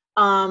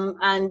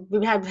 and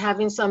we have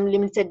having some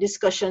limited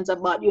discussions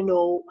about, you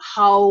know,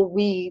 how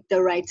we,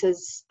 the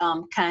writers,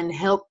 can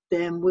help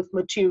them with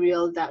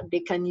material that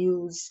they can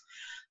use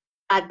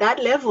at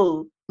that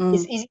level.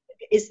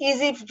 It's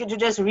easy to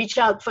just reach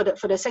out for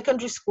the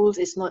secondary schools.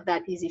 It's not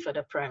that easy for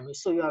the primary.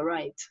 So you're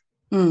right.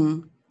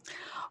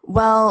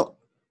 Well,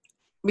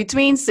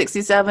 between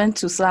 67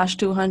 to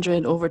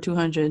 /200, over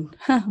 200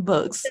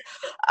 books.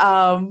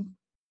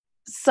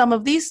 Some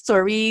of these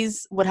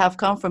stories would have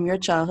come from your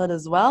childhood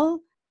as well.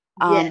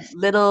 Yes.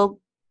 Little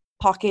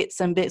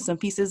pockets and bits and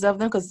pieces of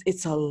them, because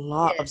it's a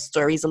lot of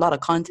stories, a lot of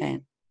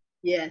content.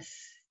 Yes.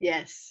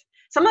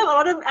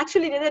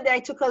 Actually, the other day I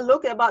took a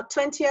look, about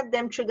 20 of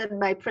them triggered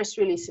by press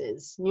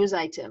releases, news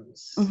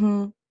items.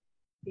 Mm-hmm.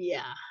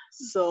 Yeah.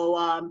 So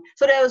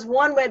there was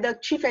one where the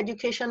chief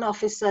education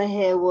officer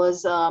here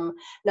was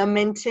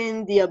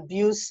lamenting the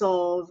abuse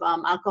of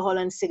alcohol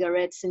and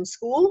cigarettes in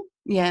school.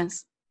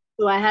 Yes.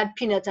 So I had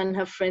Peanut and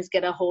her friends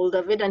get a hold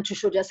of it, and to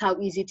show just how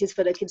easy it is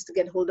for the kids to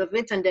get hold of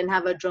it, and then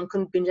have a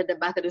drunken binge at the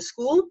back of the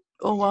school.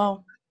 Oh,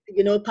 wow.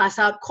 You know, pass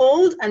out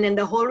cold, and then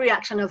the whole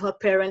reaction of her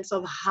parents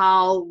of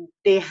how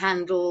they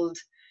handled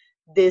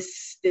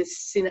this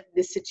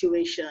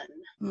situation.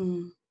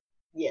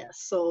 Yeah,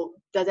 so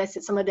as I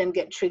said, some of them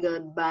get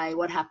triggered by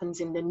what happens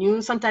in the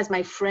news. Sometimes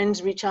my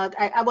friends reach out.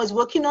 I was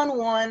working on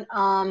one,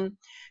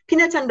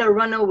 Peanut and the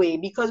Runaway,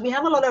 because we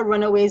have a lot of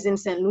runaways in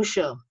St.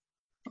 Lucia.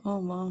 Oh,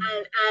 wow.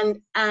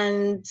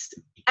 And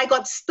I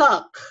got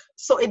stuck.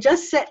 So it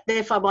just sat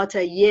there for about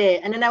a year.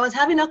 And then I was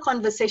having a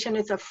conversation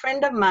with a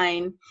friend of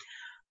mine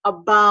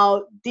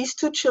about these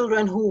 2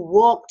 children who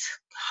walked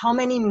how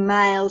many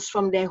miles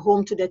from their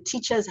home to the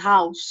teacher's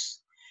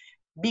house,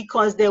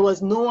 because there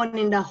was no one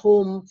in the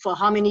home for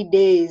how many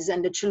days,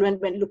 and the children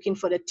went looking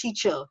for the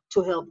teacher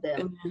to help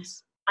them.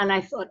 Goodness. And I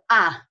thought,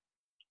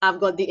 I've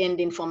got the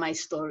ending for my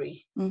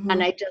story. Mm-hmm.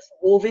 And I just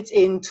wove it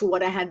into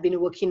what I had been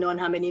working on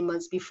how many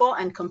months before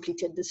and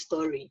completed the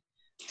story.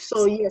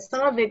 So yes,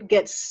 some of it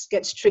gets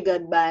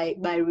triggered by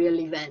real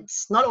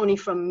events, not only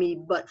from me,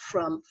 but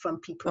from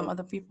people. From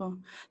other people.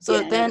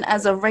 So then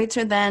as a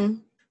writer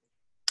then,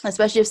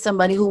 especially if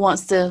somebody who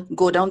wants to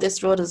go down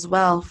this road as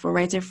well for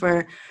writing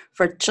for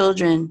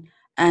children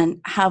and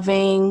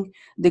having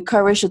the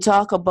courage to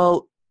talk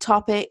about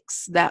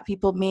topics that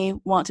people may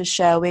want to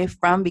shy away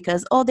from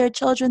because they're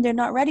children, they're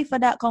not ready for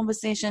that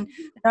conversation,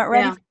 they're not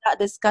ready for that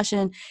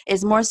discussion.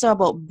 It's more so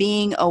about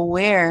being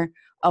aware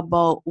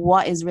about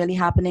what is really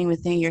happening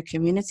within your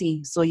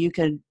community so you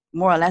can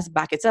more or less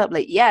back it up.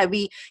 Like,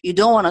 you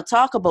don't want to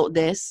talk about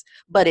this,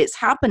 but it's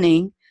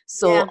happening.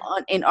 So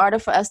in order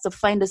for us to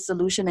find a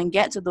solution and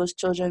get to those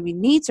children, we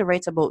need to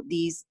write about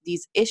these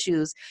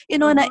issues,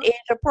 in an age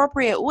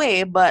appropriate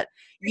way, but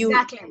you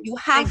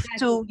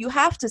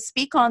have to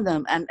speak on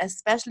them. And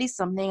especially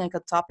something like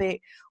a topic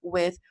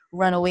with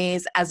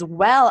runaways as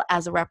well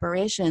as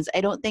reparations. I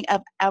don't think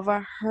I've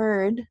ever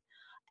heard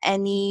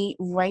any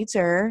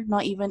writer,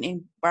 not even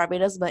in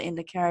Barbados, but in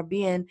the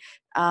Caribbean,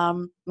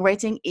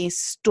 writing a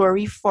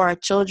story for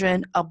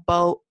children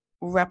about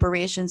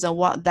reparations and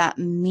what that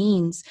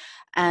means,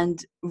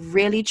 and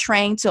really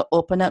trying to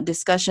open up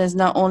discussions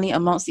not only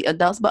amongst the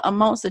adults but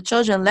amongst the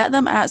children. Let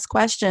them ask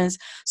questions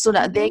so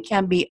that they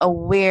can be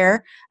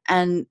aware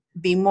and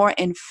be more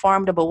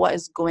informed about what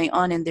is going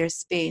on in their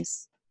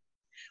space.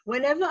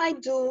 Whenever I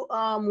do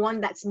one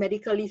that's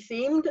medically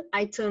themed,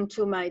 I turn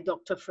to my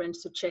doctor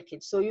friends to check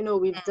it. So,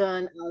 we've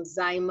done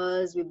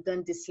Alzheimer's, we've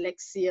done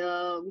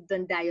dyslexia, we've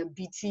done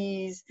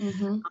diabetes,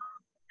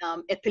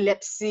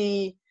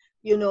 epilepsy,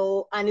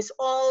 and it's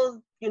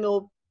all,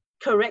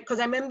 correct. Because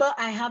I remember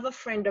I have a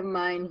friend of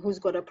mine who's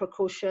got a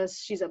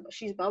precocious, she's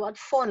about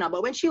 4 now,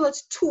 but when she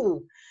was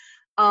 2,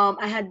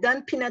 I had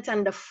done Peanut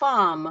and the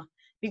Farm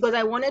because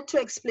I wanted to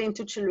explain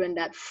to children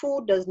that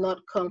food does not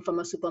come from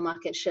a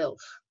supermarket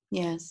shelf.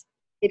 Yes.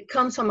 It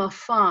comes from a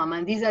farm,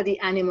 and these are the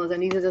animals,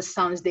 and these are the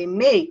sounds they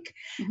make.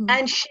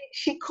 And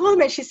she called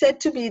me and she said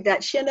to me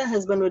that she and her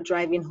husband were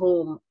driving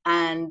home,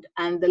 and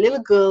the little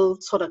girl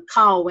saw the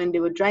cow when they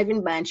were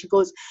driving by, and she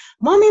goes,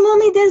 Mommy,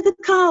 there's the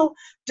cow.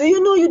 Do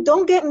you know you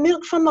don't get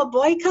milk from a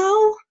boy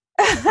cow?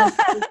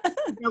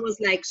 That was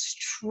like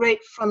straight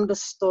from the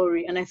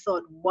story. And I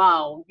thought,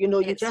 wow, you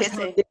just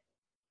have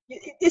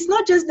it's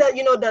not just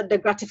the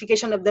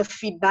gratification of the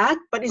feedback,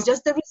 but it's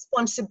just the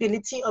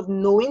responsibility of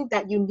knowing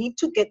that you need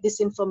to get this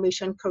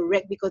information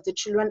correct because the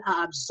children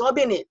are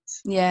absorbing it.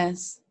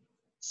 Yes.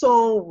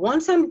 So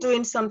once I'm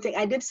doing something,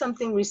 I did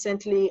something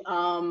recently,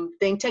 the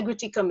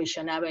Integrity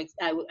Commission. I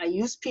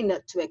used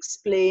Peanut to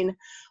explain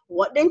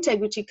what the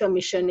Integrity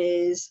Commission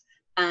is,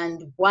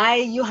 and why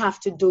you have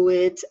to do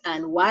it,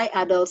 and why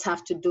adults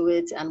have to do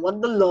it, and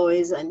what the law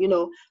is, and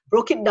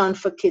broke it down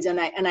for kids. And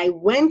I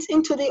went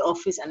into the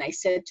office and I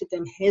said to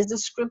them, here's the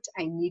script,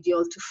 I need you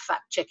all to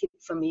fact check it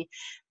for me.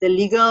 The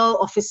legal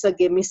officer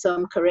gave me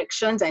some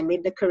corrections, I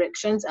made the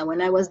corrections, and when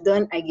I was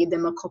done, I gave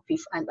them a copy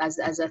as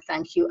a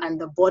thank you.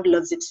 And the board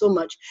loves it so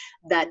much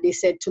that they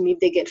said to me, if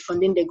they get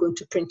funding, they're going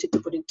to print it to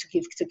put it to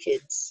give to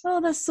kids.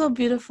 Oh, that's so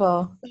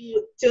beautiful.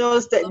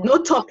 Just that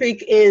no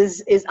topic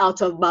is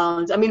out of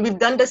bounds. I mean, we've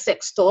done the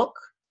sex talk.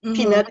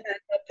 Peanut and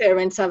her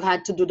parents have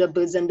had to do the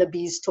birds and the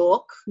bees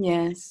talk.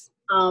 Yes.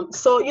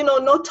 So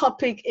no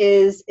topic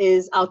is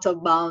out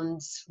of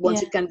bounds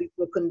once it can be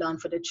broken down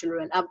for the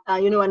children.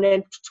 And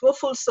then to go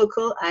full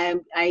circle,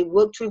 I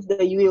worked with the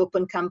UWI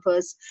Open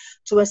Campus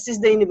to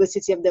assist the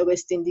University of the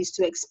West Indies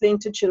to explain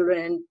to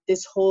children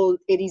this whole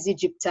Aedes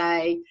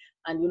aegypti,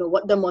 and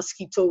what the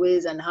mosquito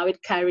is and how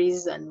it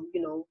carries, and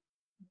you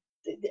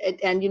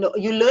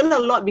learn a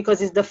lot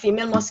because it's the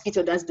female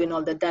mosquito that's doing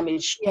all the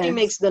damage. She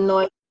makes the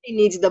noise, she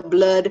needs the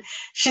blood,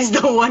 she's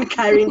the one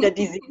carrying the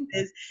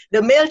diseases.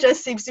 The male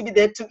just seems to be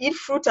there to eat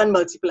fruit and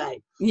multiply.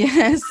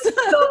 Yes.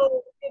 So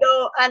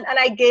and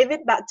I gave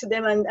it back to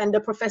them, and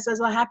the professors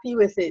were happy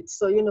with it.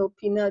 So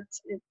Peanut,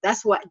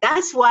 that's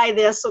why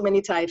there are so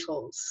many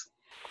titles.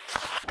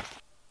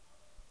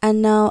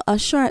 And now a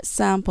short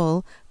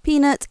sample,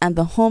 Peanut and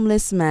the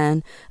Homeless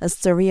Man, a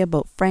story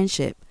about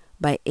friendship,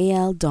 by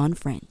A.L. Don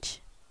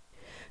French.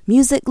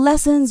 Music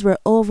lessons were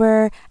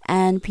over,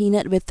 and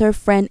Peanut with her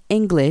friend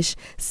English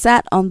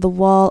sat on the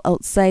wall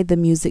outside the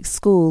music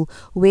school,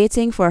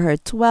 waiting for her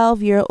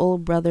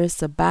 12-year-old brother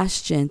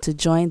Sebastian to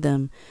join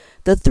them.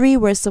 The three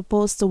were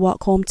supposed to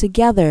walk home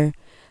together.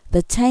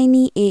 The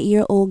tiny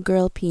 8-year-old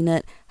girl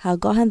Peanut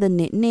had gotten the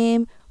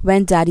nickname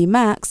when Daddy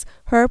Max,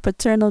 her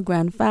paternal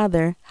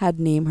grandfather, had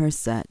named her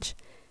such.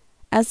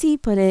 As he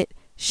put it,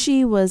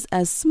 she was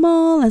as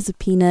small as a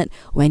peanut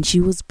when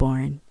she was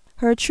born.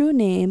 Her true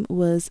name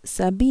was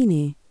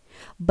Sabine,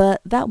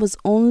 but that was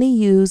only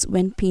used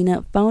when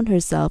Peanut found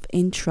herself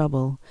in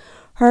trouble.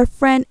 Her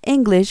friend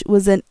English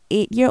was an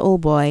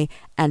 8-year-old boy,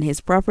 and his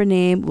proper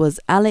name was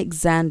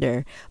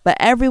Alexander, but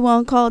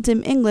everyone called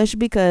him English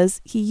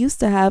because he used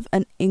to have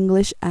an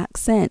English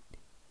accent.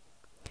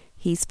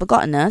 "He's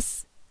forgotten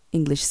us,"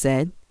 English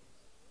said.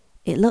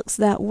 It looks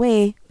that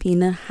way,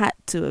 Peanut had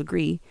to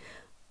agree.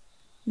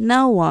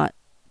 Now what?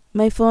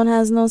 My phone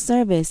has no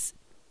service.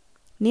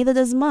 Neither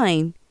does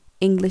mine.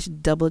 English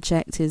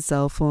double-checked his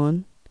cell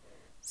phone.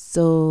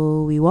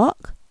 So we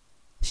walk?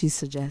 She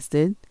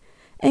suggested.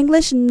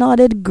 English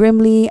nodded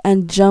grimly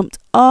and jumped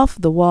off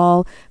the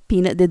wall.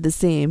 Peanut did the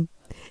same.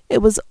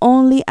 It was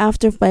only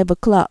after 5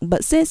 o'clock,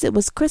 but since it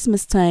was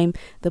Christmas time,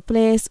 the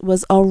place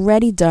was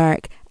already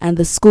dark and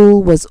the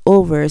school was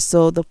over,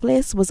 so the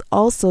place was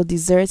also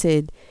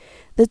deserted.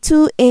 The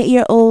two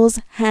 8-year-olds,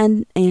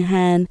 hand in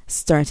hand,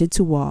 started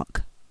to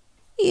walk.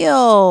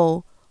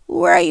 Yo,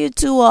 where are you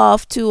two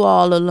off to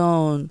all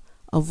alone?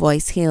 A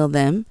voice hailed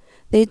them.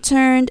 They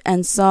turned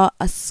and saw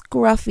a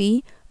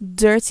scruffy,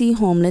 dirty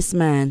homeless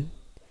man.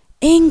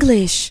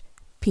 English,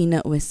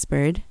 Peanut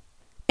whispered.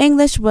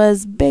 English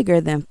was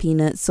bigger than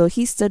Peanut, so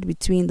he stood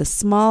between the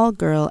small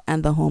girl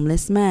and the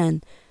homeless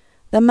man.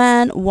 The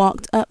man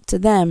walked up to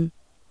them.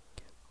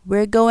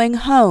 We're going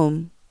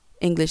home,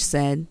 English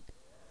said.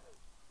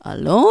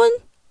 Alone?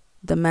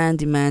 The man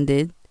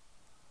demanded.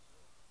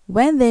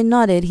 When they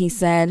nodded, he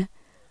said,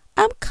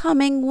 I'm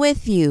coming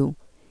with you.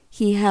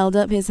 He held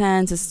up his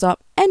hand to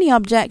stop any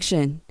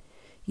objection.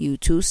 You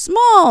too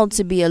small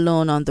to be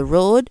alone on the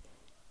road.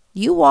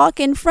 You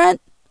walk in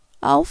front,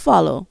 I'll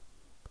follow.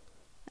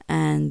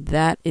 And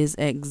that is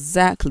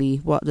exactly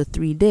what the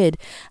three did.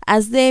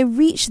 As they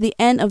reached the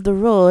end of the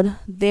road,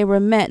 they were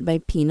met by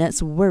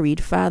Peanut's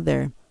worried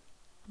father.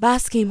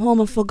 Bass came home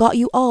and forgot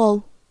you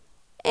all.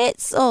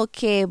 It's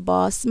okay,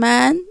 boss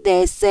man.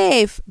 They're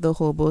safe, the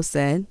hobo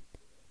said.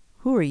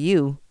 Who are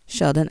you?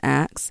 Sheldon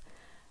asked.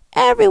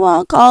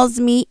 Everyone calls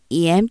me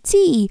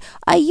EMT.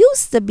 I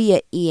used to be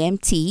an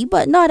EMT,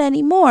 but not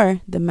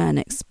anymore, the man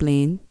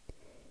explained.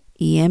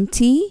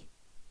 EMT?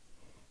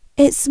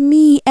 It's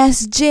me,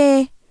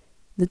 SJ.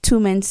 The two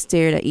men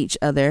stared at each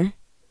other.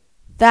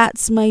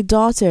 That's my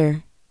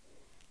daughter.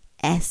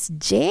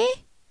 SJ?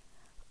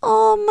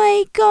 Oh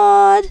my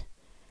God.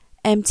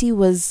 MT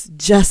was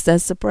just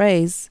as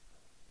surprised.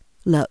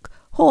 Look,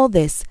 hold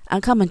this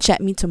and come and check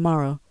me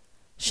tomorrow.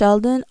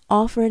 Sheldon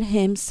offered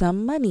him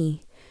some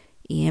money.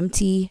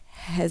 EMT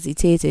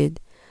hesitated.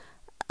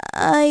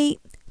 I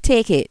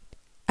take it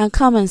and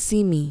come and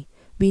see me.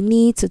 We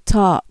need to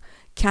talk,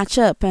 catch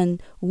up,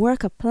 and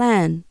work a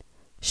plan.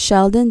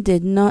 Sheldon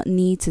did not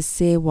need to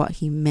say what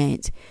he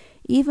meant.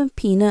 Even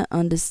Peanut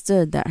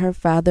understood that her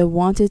father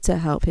wanted to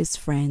help his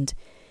friend.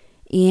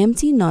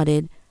 EMT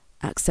nodded,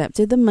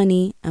 accepted the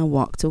money, and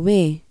walked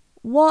away.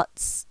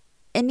 What's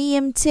an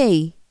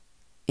EMT?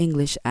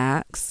 English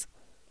asked.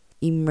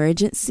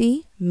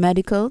 Emergency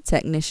Medical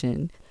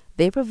Technician.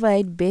 They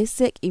provide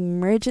basic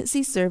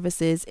emergency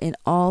services in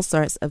all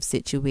sorts of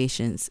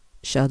situations,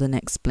 Sheldon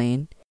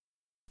explained.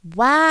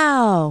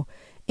 Wow!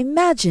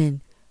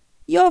 Imagine!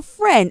 Your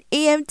friend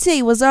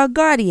EMT was our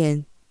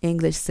guardian,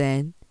 English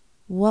said.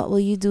 What will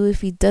you do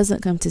if he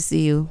doesn't come to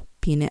see you?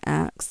 Peanut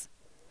asked.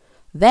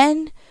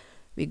 Then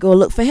we go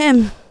look for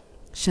him.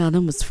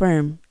 Sheldon was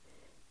firm.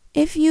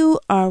 If you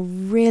are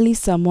really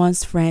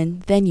someone's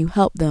friend, then you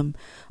help them.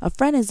 A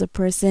friend is a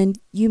person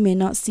you may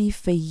not see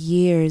for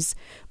years,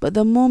 but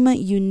the moment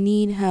you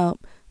need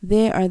help,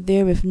 they are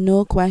there with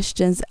no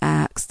questions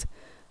asked.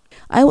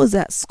 I was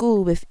at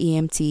school with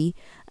EMT,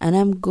 and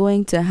I'm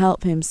going to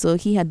help him, so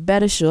he had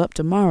better show up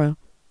tomorrow.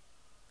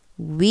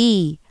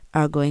 We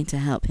are going to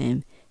help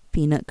him,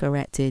 Peanut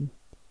corrected.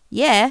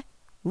 Yeah,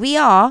 we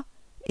are,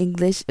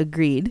 English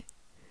agreed.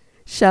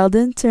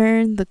 Sheldon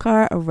turned the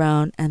car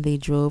around and they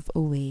drove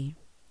away.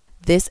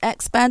 This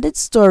expanded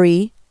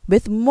story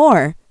with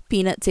more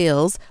Peanut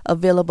Tales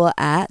available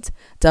at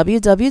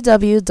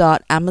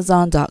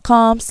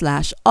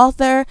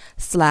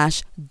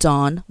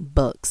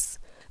www.amazon.com/author/DawnBooks.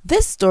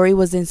 This story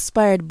was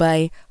inspired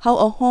by how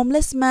a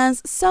homeless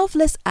man's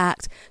selfless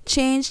act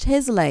changed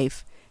his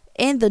life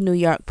in the New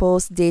York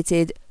Post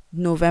dated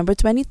November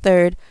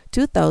 23rd,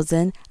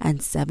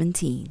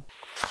 2017.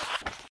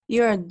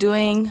 You're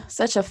doing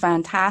such a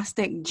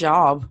fantastic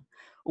job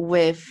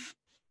with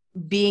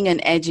being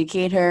an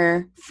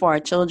educator for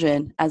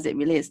children as it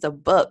relates to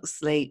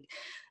books. Like,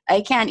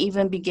 I can't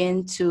even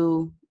begin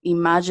to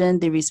imagine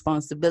the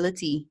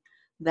responsibility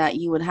that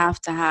you would have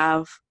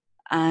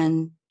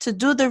and to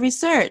do the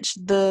research,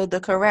 the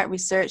correct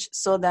research,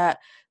 so that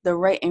the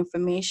right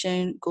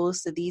information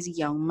goes to these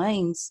young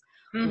minds.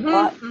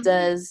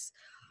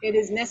 It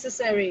is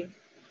necessary.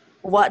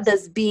 What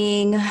does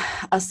being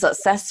a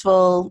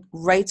successful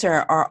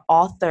writer or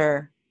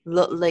author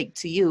look like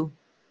to you?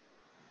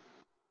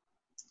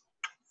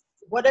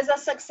 What does a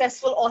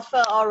successful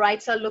author or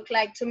writer look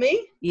like to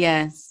me?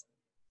 Yes.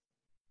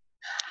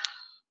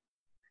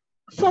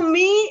 For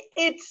me,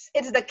 it's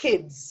the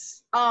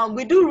kids.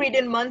 We do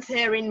reading month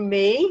here in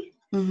May.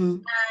 Mm-hmm.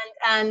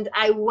 And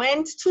I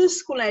went to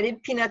school. I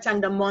did Peanut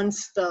and the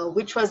Monster,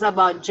 which was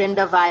about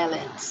gender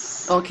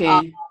violence.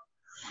 Okay.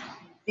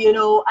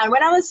 And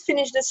when I was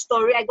finished the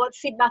story, I got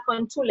feedback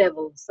on two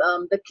levels.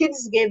 The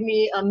kids gave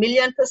me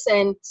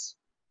 1,000,000%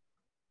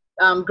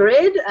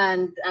 grade,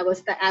 and I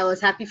was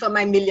happy for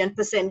my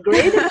 1,000,000%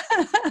 grade.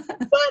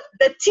 But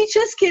the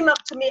teachers came up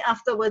to me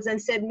afterwards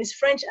and said, Miss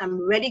French, I'm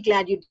really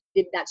glad you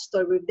did that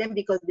story with them,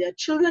 because there are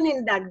children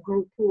in that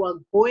group who are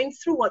going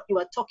through what you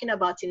are talking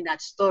about in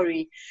that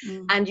story,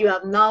 and you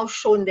have now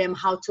shown them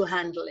how to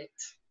handle it.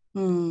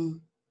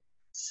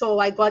 So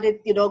I got it,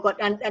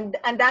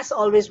 and that's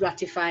always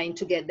gratifying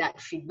to get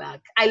that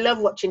feedback. I love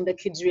watching the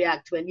kids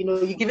react when,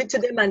 you give it to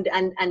them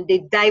and they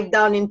dive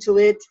down into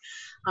it.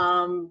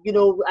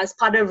 As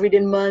part of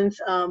Reading Month,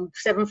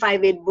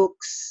 758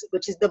 Books,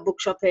 which is the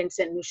bookshop here in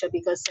St. Lucia,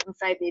 because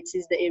 758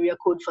 is the area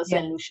code for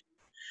St. Lucia.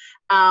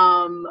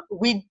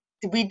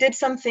 We did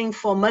something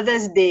for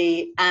Mother's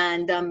Day,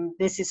 and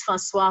Mrs.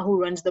 Francois,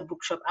 who runs the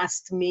bookshop,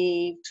 asked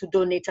me to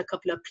donate a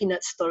couple of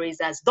peanut stories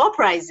as door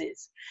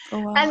prizes. Oh,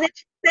 wow. And then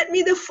she sent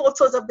me the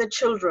photos of the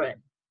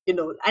children,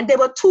 and there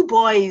were 2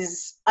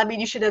 boys. I mean,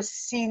 you should have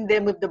seen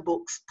them with the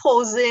books,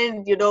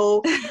 posing,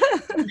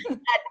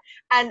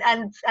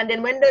 And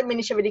then when the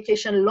Ministry of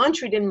Education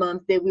launched Reading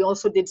Month, we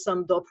also did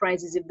some door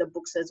prizes with the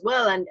books as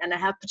well. And I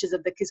have pictures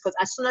of the kids, because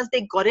as soon as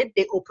they got it,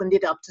 they opened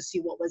it up to see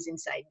what was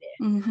inside there.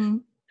 Mm-hmm.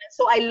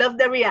 So I love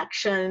the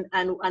reaction.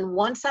 And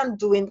once I'm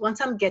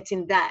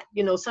getting that,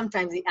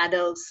 sometimes the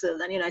adults,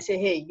 and I say,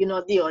 hey, you're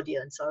not the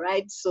audience, all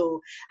right? So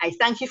I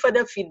thank you for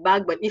the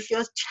feedback. But if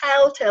your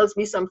child tells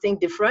me something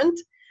different,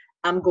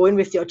 I'm going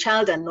with your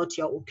child and not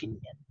your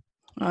opinion.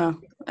 I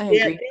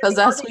agree. Because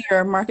that's who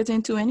you're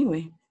marketing to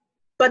anyway.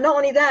 But not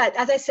only that,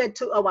 as I said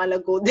a while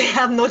ago, they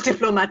have no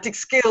diplomatic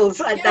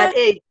skills at that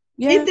age.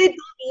 Yeah. If they don't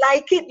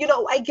like it,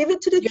 I give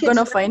it to the kids. You're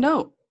going to find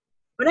out.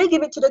 When I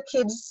give it to the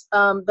kids,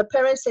 the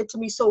parents said to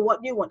me, so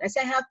what do you want? I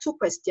said, I have 2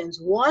 questions.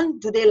 One,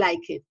 do they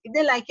like it? If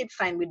they like it,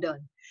 fine, we're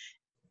done.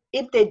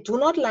 If they do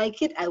not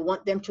like it, I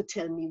want them to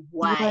tell me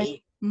why.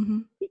 Right.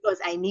 Mm-hmm. Because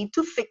I need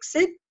to fix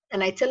it.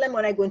 And I tell them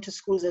when I go into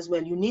schools as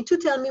well, you need to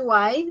tell me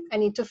why I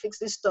need to fix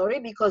this story,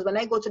 because when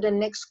I go to the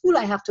next school,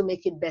 I have to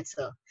make it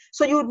better.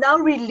 So you now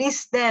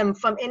release them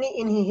from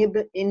any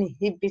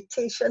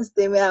inhibitions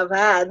they may have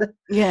had.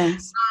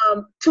 Yes.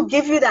 To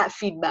give you that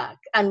feedback.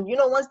 And,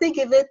 once they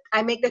give it,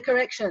 I make the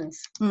corrections.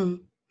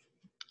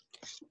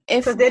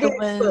 If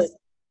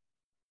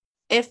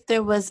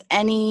there was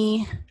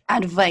any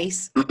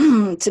advice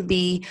to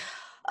be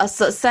a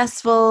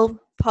successful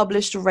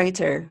published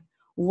writer,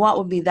 what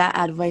would be that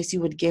advice you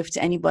would give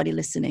to anybody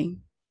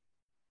listening?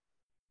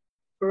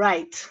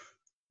 Right.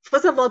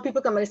 First of all,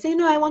 people come and say,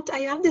 I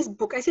have this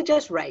book. I say,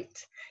 just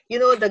write.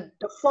 The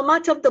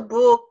format of the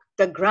book,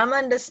 the grammar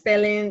and the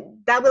spelling,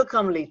 that will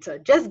come later.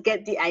 Just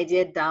get the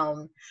idea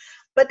down.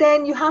 But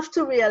then you have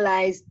to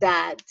realize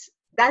that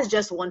that's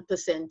just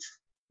 1%.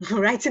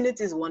 Writing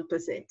it is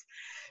 1%.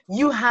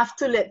 You have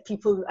to let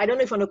people, I don't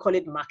know if you want to call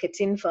it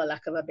marketing for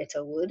lack of a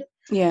better word.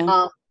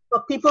 Yeah.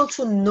 For people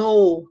to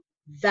know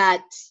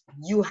that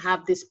you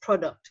have this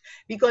product,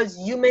 because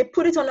you may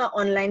put it on an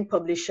online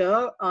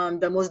publisher.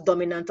 The most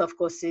dominant, of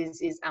course,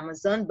 is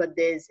Amazon, but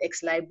there's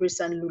Xlibris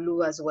and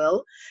Lulu as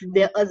well. Mm-hmm.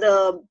 There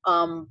are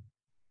other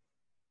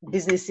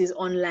businesses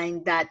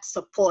online that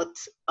support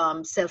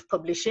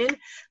self-publishing,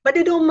 but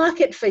they don't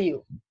market for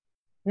you.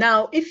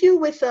 Now, if you're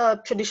with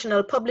a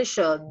traditional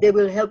publisher, they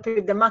will help you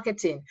with the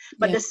marketing,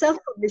 but the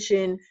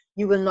self-publishing,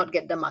 you will not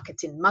get the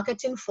marketing.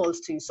 Marketing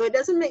falls to you. So it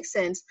doesn't make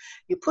sense.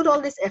 You put all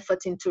this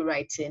effort into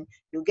writing,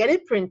 you get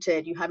it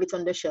printed, you have it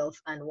on the shelf,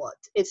 and what?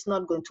 It's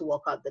not going to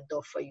walk out the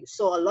door for you.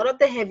 So a lot of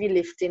the heavy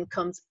lifting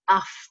comes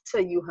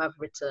after you have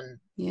written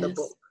the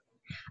book.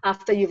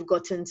 After you've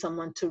gotten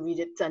someone to read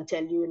it and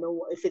tell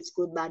you, if it's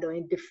good, bad, or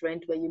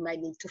indifferent, where you might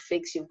need to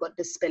fix, you've got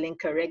the spelling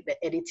correct,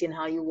 the editing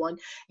how you want,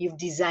 you've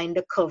designed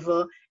the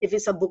cover. If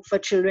it's a book for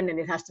children and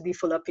it has to be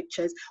full of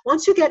pictures.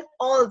 Once you get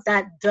all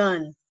that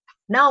done,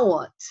 now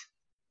what?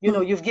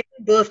 You've given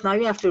birth, now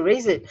you have to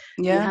raise it.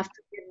 Yeah. You have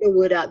to get the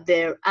word out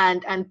there.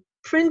 And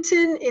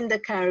printing in the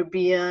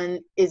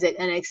Caribbean is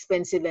an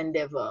expensive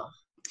endeavor.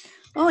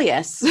 Oh,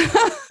 yes.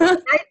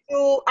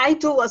 I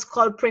do what's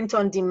called print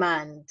on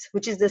demand,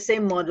 which is the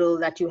same model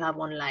that you have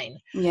online.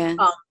 Yeah.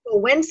 So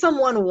when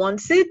someone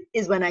wants it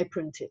is when I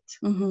print it.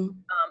 Mm-hmm.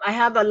 I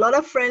have a lot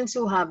of friends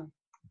who have,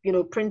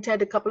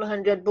 printed a couple of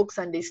 100 books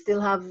and they still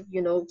have,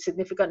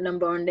 significant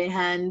number on their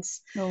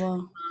hands. Oh,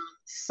 wow.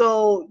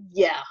 So,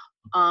 yeah.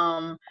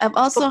 I've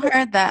also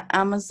heard that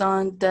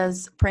Amazon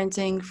does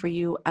printing for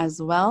you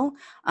as well.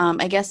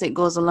 I guess it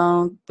goes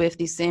along with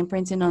the same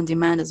printing on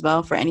demand as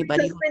well for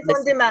anybody. It's print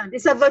on demand.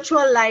 It's a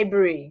virtual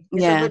library.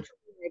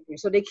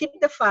 So they keep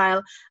the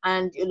file,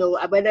 and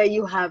whether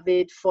you have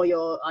it for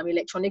your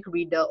electronic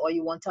reader or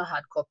you want a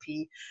hard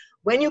copy,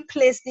 when you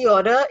place the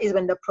order is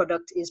when the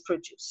product is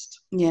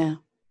produced. Yeah.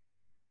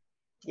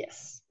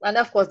 Yes, and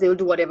of course they will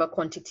do whatever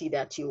quantity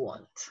that you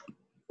want.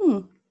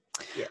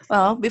 Yes.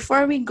 Well,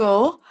 before we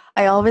go,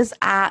 I always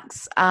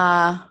ask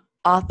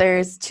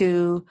authors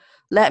to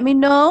let me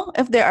know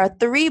if there are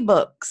 3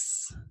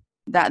 books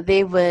that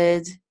they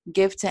would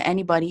give to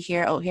anybody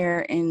out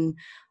here in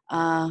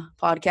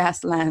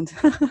podcast land.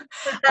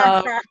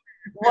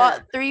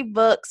 What 3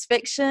 books,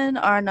 fiction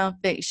or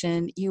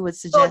nonfiction, you would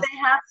suggest? So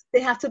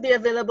they have to be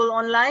available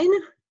online?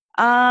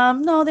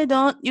 No, they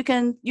don't. You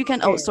can Okay.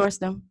 outsource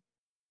them.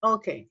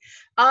 Okay.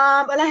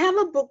 Well, I have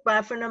a book by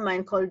a friend of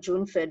mine called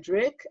June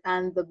Frederick,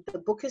 and the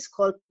book is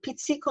called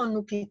Piti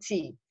Konu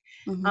Piti.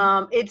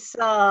 Mm-hmm.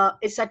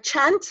 It's a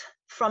chant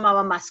from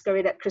our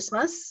masquerade at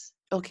Christmas,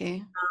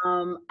 Okay.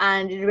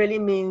 and it really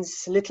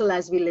means little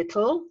as we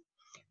little.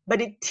 But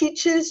it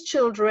teaches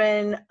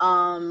children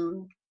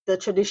the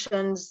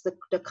traditions, the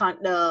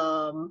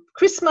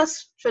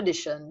Christmas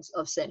traditions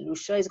of St.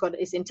 Lucia.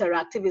 It's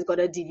interactive. It's got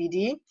a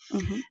DVD.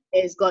 Mm-hmm.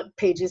 It's got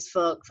pages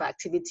for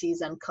activities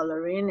and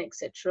coloring,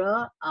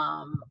 etc.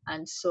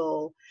 And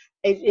so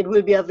it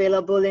will be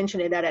available in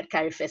Trinidad at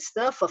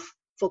Carifesta for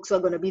folks who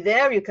are going to be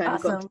there. You can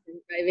come to Awesome.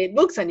 Private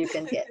Books and you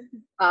can get.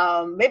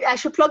 Maybe I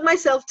should plug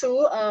myself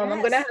too.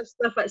 I'm going to Yes. have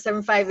stuff at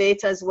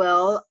 758 as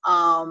well.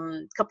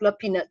 A couple of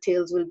Peanut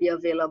Tales will be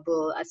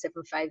available at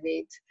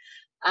 758.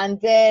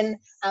 And then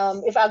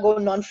if I go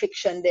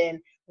nonfiction,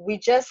 then we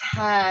just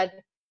had,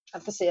 I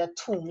have to say, a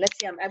tome. Let's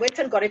see, I went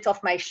and got it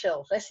off my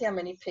shelf. Let's see how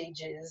many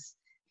pages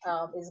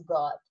it's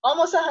got.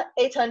 Almost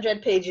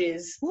 800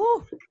 pages.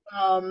 Woo.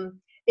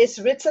 It's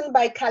written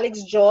by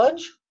Calix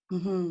George,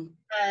 Mm-hmm.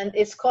 and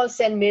it's called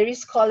St.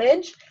 Mary's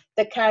College,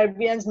 the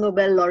Caribbean's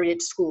Nobel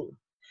Laureate School.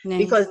 Nice.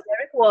 Because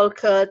Derek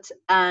Walcott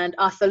and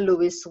Arthur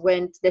Lewis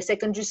went, their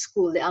secondary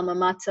school, the alma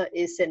mater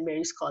is St.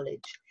 Mary's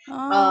College.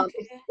 Oh,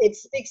 okay. It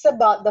speaks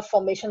about the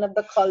formation of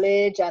the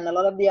college and a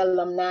lot of the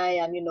alumni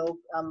and, a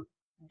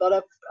lot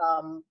of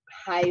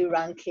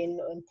high-ranking,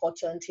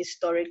 important,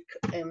 historic,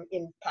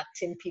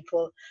 impacting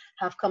people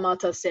have come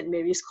out of St.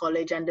 Mary's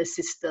College and the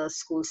sister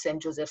school,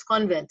 St. Joseph's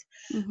Convent.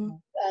 Mm-hmm.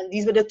 And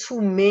these were the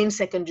two main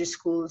secondary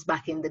schools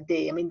back in the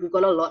day. I mean, we've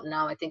got a lot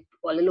now, I think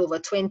a little over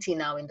 20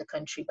 now in the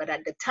country. But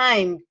at the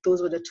time,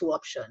 those were the two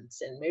options,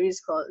 St. Mary's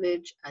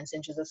College and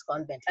St. Joseph's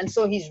Convent. And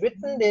so he's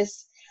written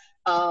this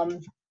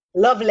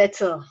love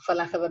letter, for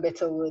lack of a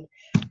better word,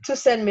 to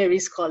St.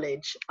 Mary's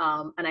College.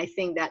 And I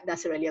think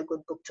that's really a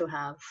good book to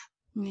have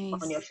Nice.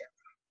 on your shelf.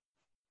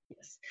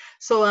 Yes.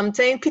 So I'm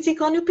saying Piti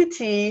Konu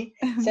Piti,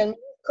 St. Mary's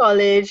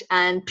College,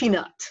 and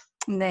Peanut.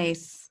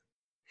 Nice.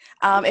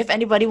 If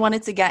anybody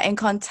wanted to get in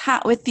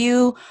contact with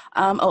you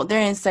out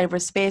there in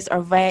cyberspace or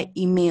via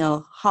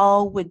email,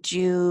 how would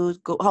we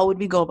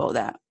go about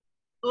that?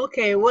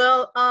 Okay,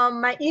 well,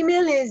 my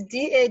email is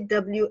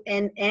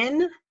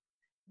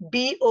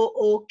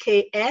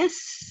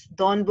dawnbooks,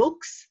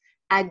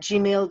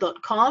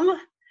 dawnbooks@gmail.com.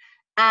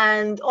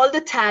 And all the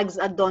tags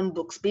are Dawn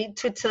Books, be it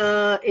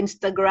Twitter,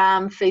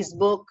 Instagram,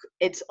 Facebook.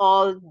 It's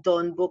all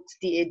Dawn Books,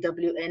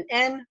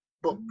 DAWNN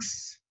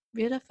Books.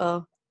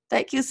 Beautiful.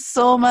 Thank you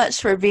so much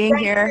for being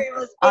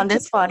here on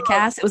this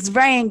podcast. It was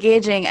very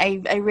engaging.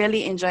 I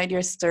really enjoyed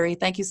your story.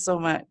 Thank you so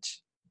much.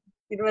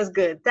 It was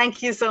good.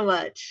 Thank you so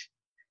much.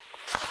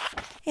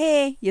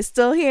 Hey, you're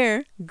still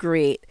here?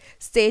 Great.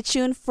 Stay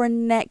tuned for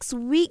next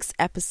week's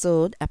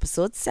episode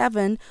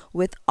 7,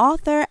 with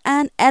author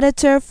and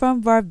editor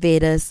from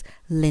Barbados,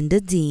 Linda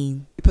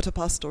Dean. We put up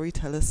our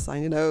storyteller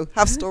sign,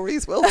 have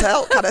stories, we'll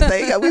tell kind of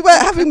thing. We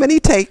weren't having many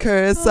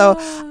takers, so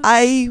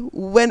I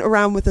went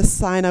around with a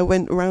sign. I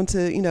went around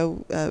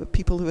to,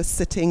 people who were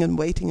sitting and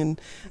waiting and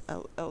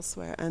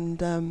elsewhere,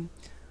 and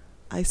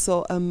I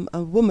saw a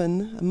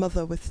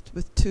mother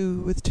with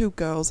two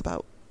girls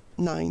about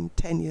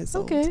 9-10 years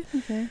old. Okay.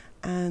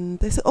 And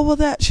they said, well,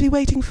 they're actually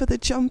waiting for the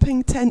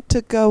jumping tent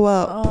to go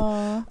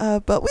up,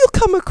 but we'll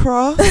come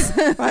across.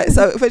 Right,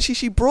 so eventually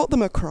she brought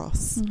them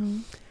across.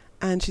 Mm-hmm.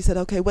 And she said,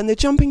 okay, when the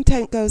jumping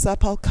tent goes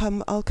up, I'll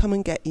come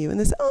and get you. And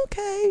they said,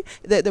 okay.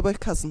 They were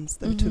cousins.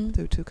 They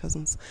were two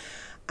cousins.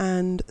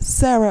 And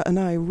Sarah and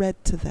I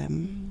read to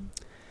them.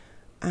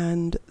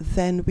 And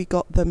then we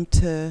got them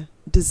to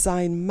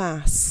design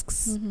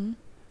masks,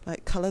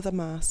 like colour the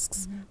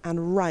masks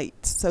and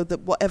write, so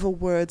that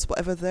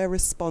whatever their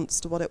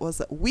response to what it was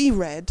that we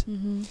read,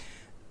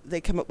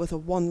 they come up with a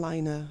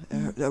one-liner,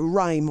 a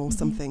rhyme or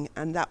something.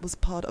 And that was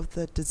part of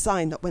the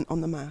design that went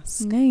on the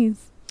mask.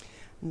 Nice.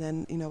 And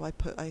then,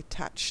 I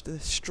attached the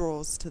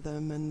straws to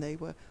them and they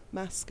were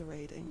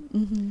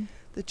masquerading.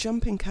 The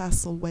jumping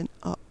castle went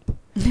up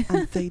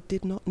and they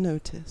did not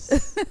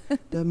notice.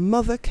 The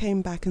mother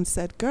came back and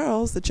said,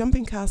 girls, the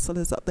jumping castle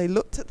is up. They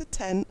looked at the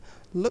tent,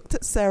 looked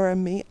at Sarah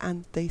and me,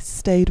 and they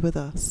stayed with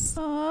us.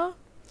 Aww.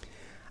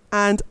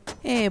 And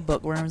hey,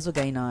 bookworms, what's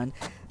going on?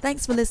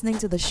 Thanks for listening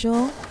to the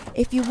show.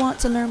 If you want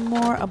to learn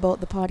more about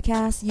the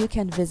podcast, you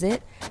can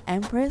visit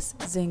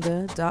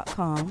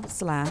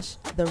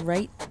empresszinga.com/The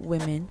Right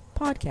Women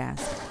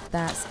Podcast.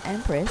 That's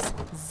Empress,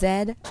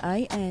 ZINGHA,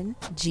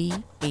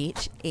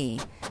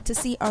 to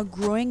see our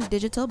growing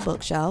digital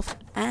bookshelf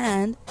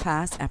and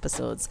past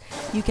episodes.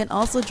 You can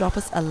also drop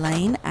us a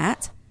line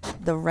at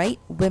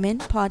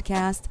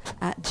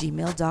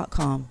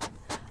therightwomenpodcast@gmail.com.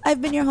 I've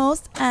been your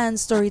host and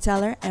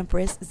storyteller,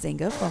 Empress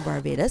Zinga from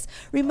Barbados,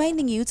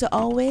 reminding you to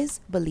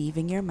always believe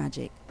in your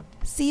magic.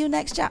 See you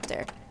next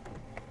chapter.